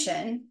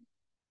manifestation,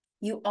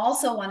 you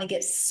also want to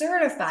get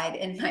certified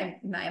in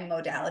my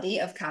modality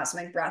of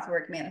cosmic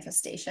breathwork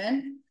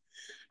manifestation.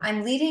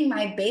 I'm leading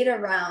my beta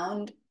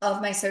round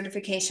of my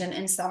certification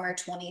in summer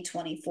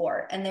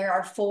 2024, and there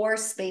are 4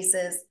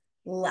 spaces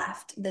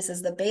left. This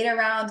is the beta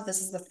round.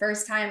 This is the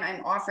first time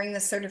I'm offering the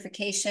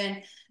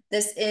certification.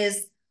 This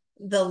is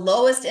the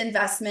lowest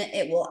investment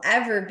it will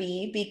ever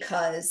be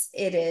because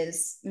it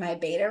is my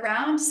beta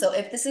round. So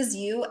if this is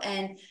you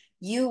and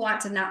you want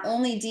to not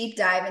only deep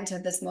dive into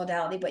this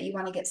modality, but you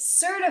want to get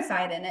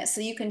certified in it so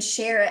you can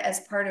share it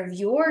as part of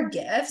your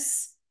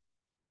gifts,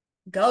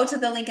 go to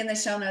the link in the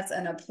show notes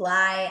and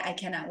apply. I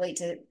cannot wait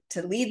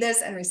to lead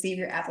this and receive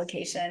your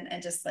application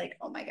and just like,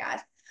 oh my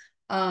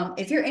God.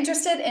 If you're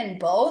interested in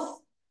both,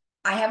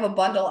 I have a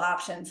bundle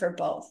option for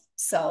both.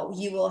 So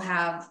you will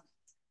have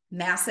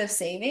massive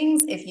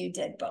savings if you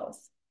did both.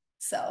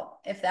 So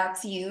if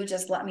that's you,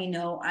 just let me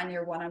know on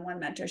your one-on-one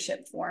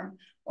mentorship form,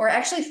 or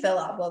actually fill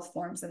out both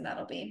forms, and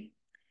that'll be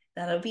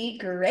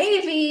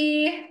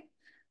gravy.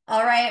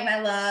 All right,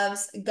 my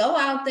loves, go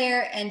out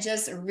there and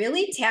just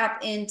really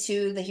tap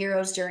into the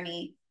hero's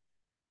journey.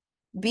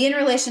 Be in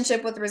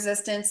relationship with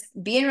resistance,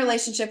 be in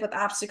relationship with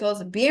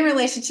obstacles, be in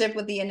relationship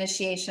with the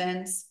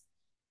initiations.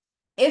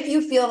 If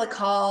you feel the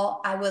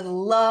call, I would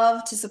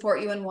love to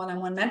support you in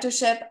one-on-one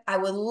mentorship. I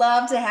would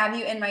love to have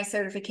you in my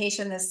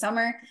certification this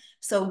summer.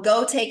 So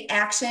go take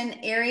action.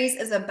 Aries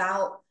is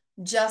about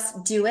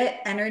just do it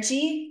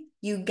energy.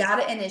 You got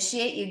to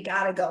initiate, you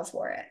got to go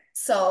for it.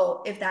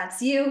 So if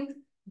that's you,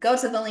 go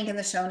to the link in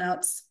the show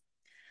notes.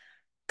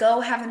 Go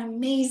have an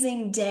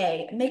amazing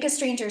day. Make a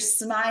stranger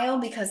smile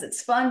because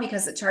it's fun,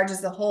 because it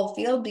charges the whole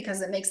field,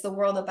 because it makes the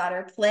world a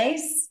better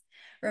place.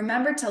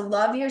 Remember to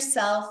love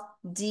yourself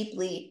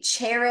deeply.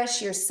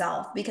 Cherish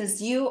yourself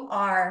because you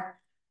are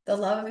the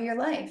love of your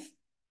life.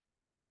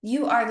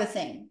 You are the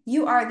thing.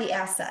 You are the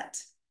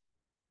asset.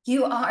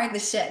 You are the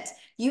shit.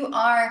 You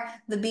are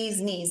the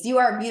bee's knees. You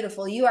are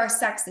beautiful. You are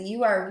sexy.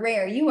 You are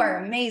rare. You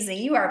are amazing.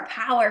 You are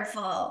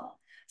powerful.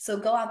 So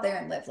go out there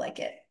and live like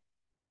it.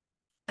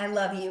 I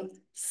love you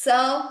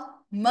so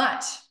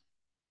much.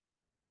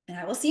 And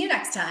I will see you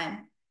next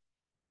time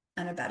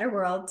on A Better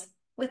World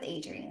with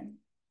Adrienne.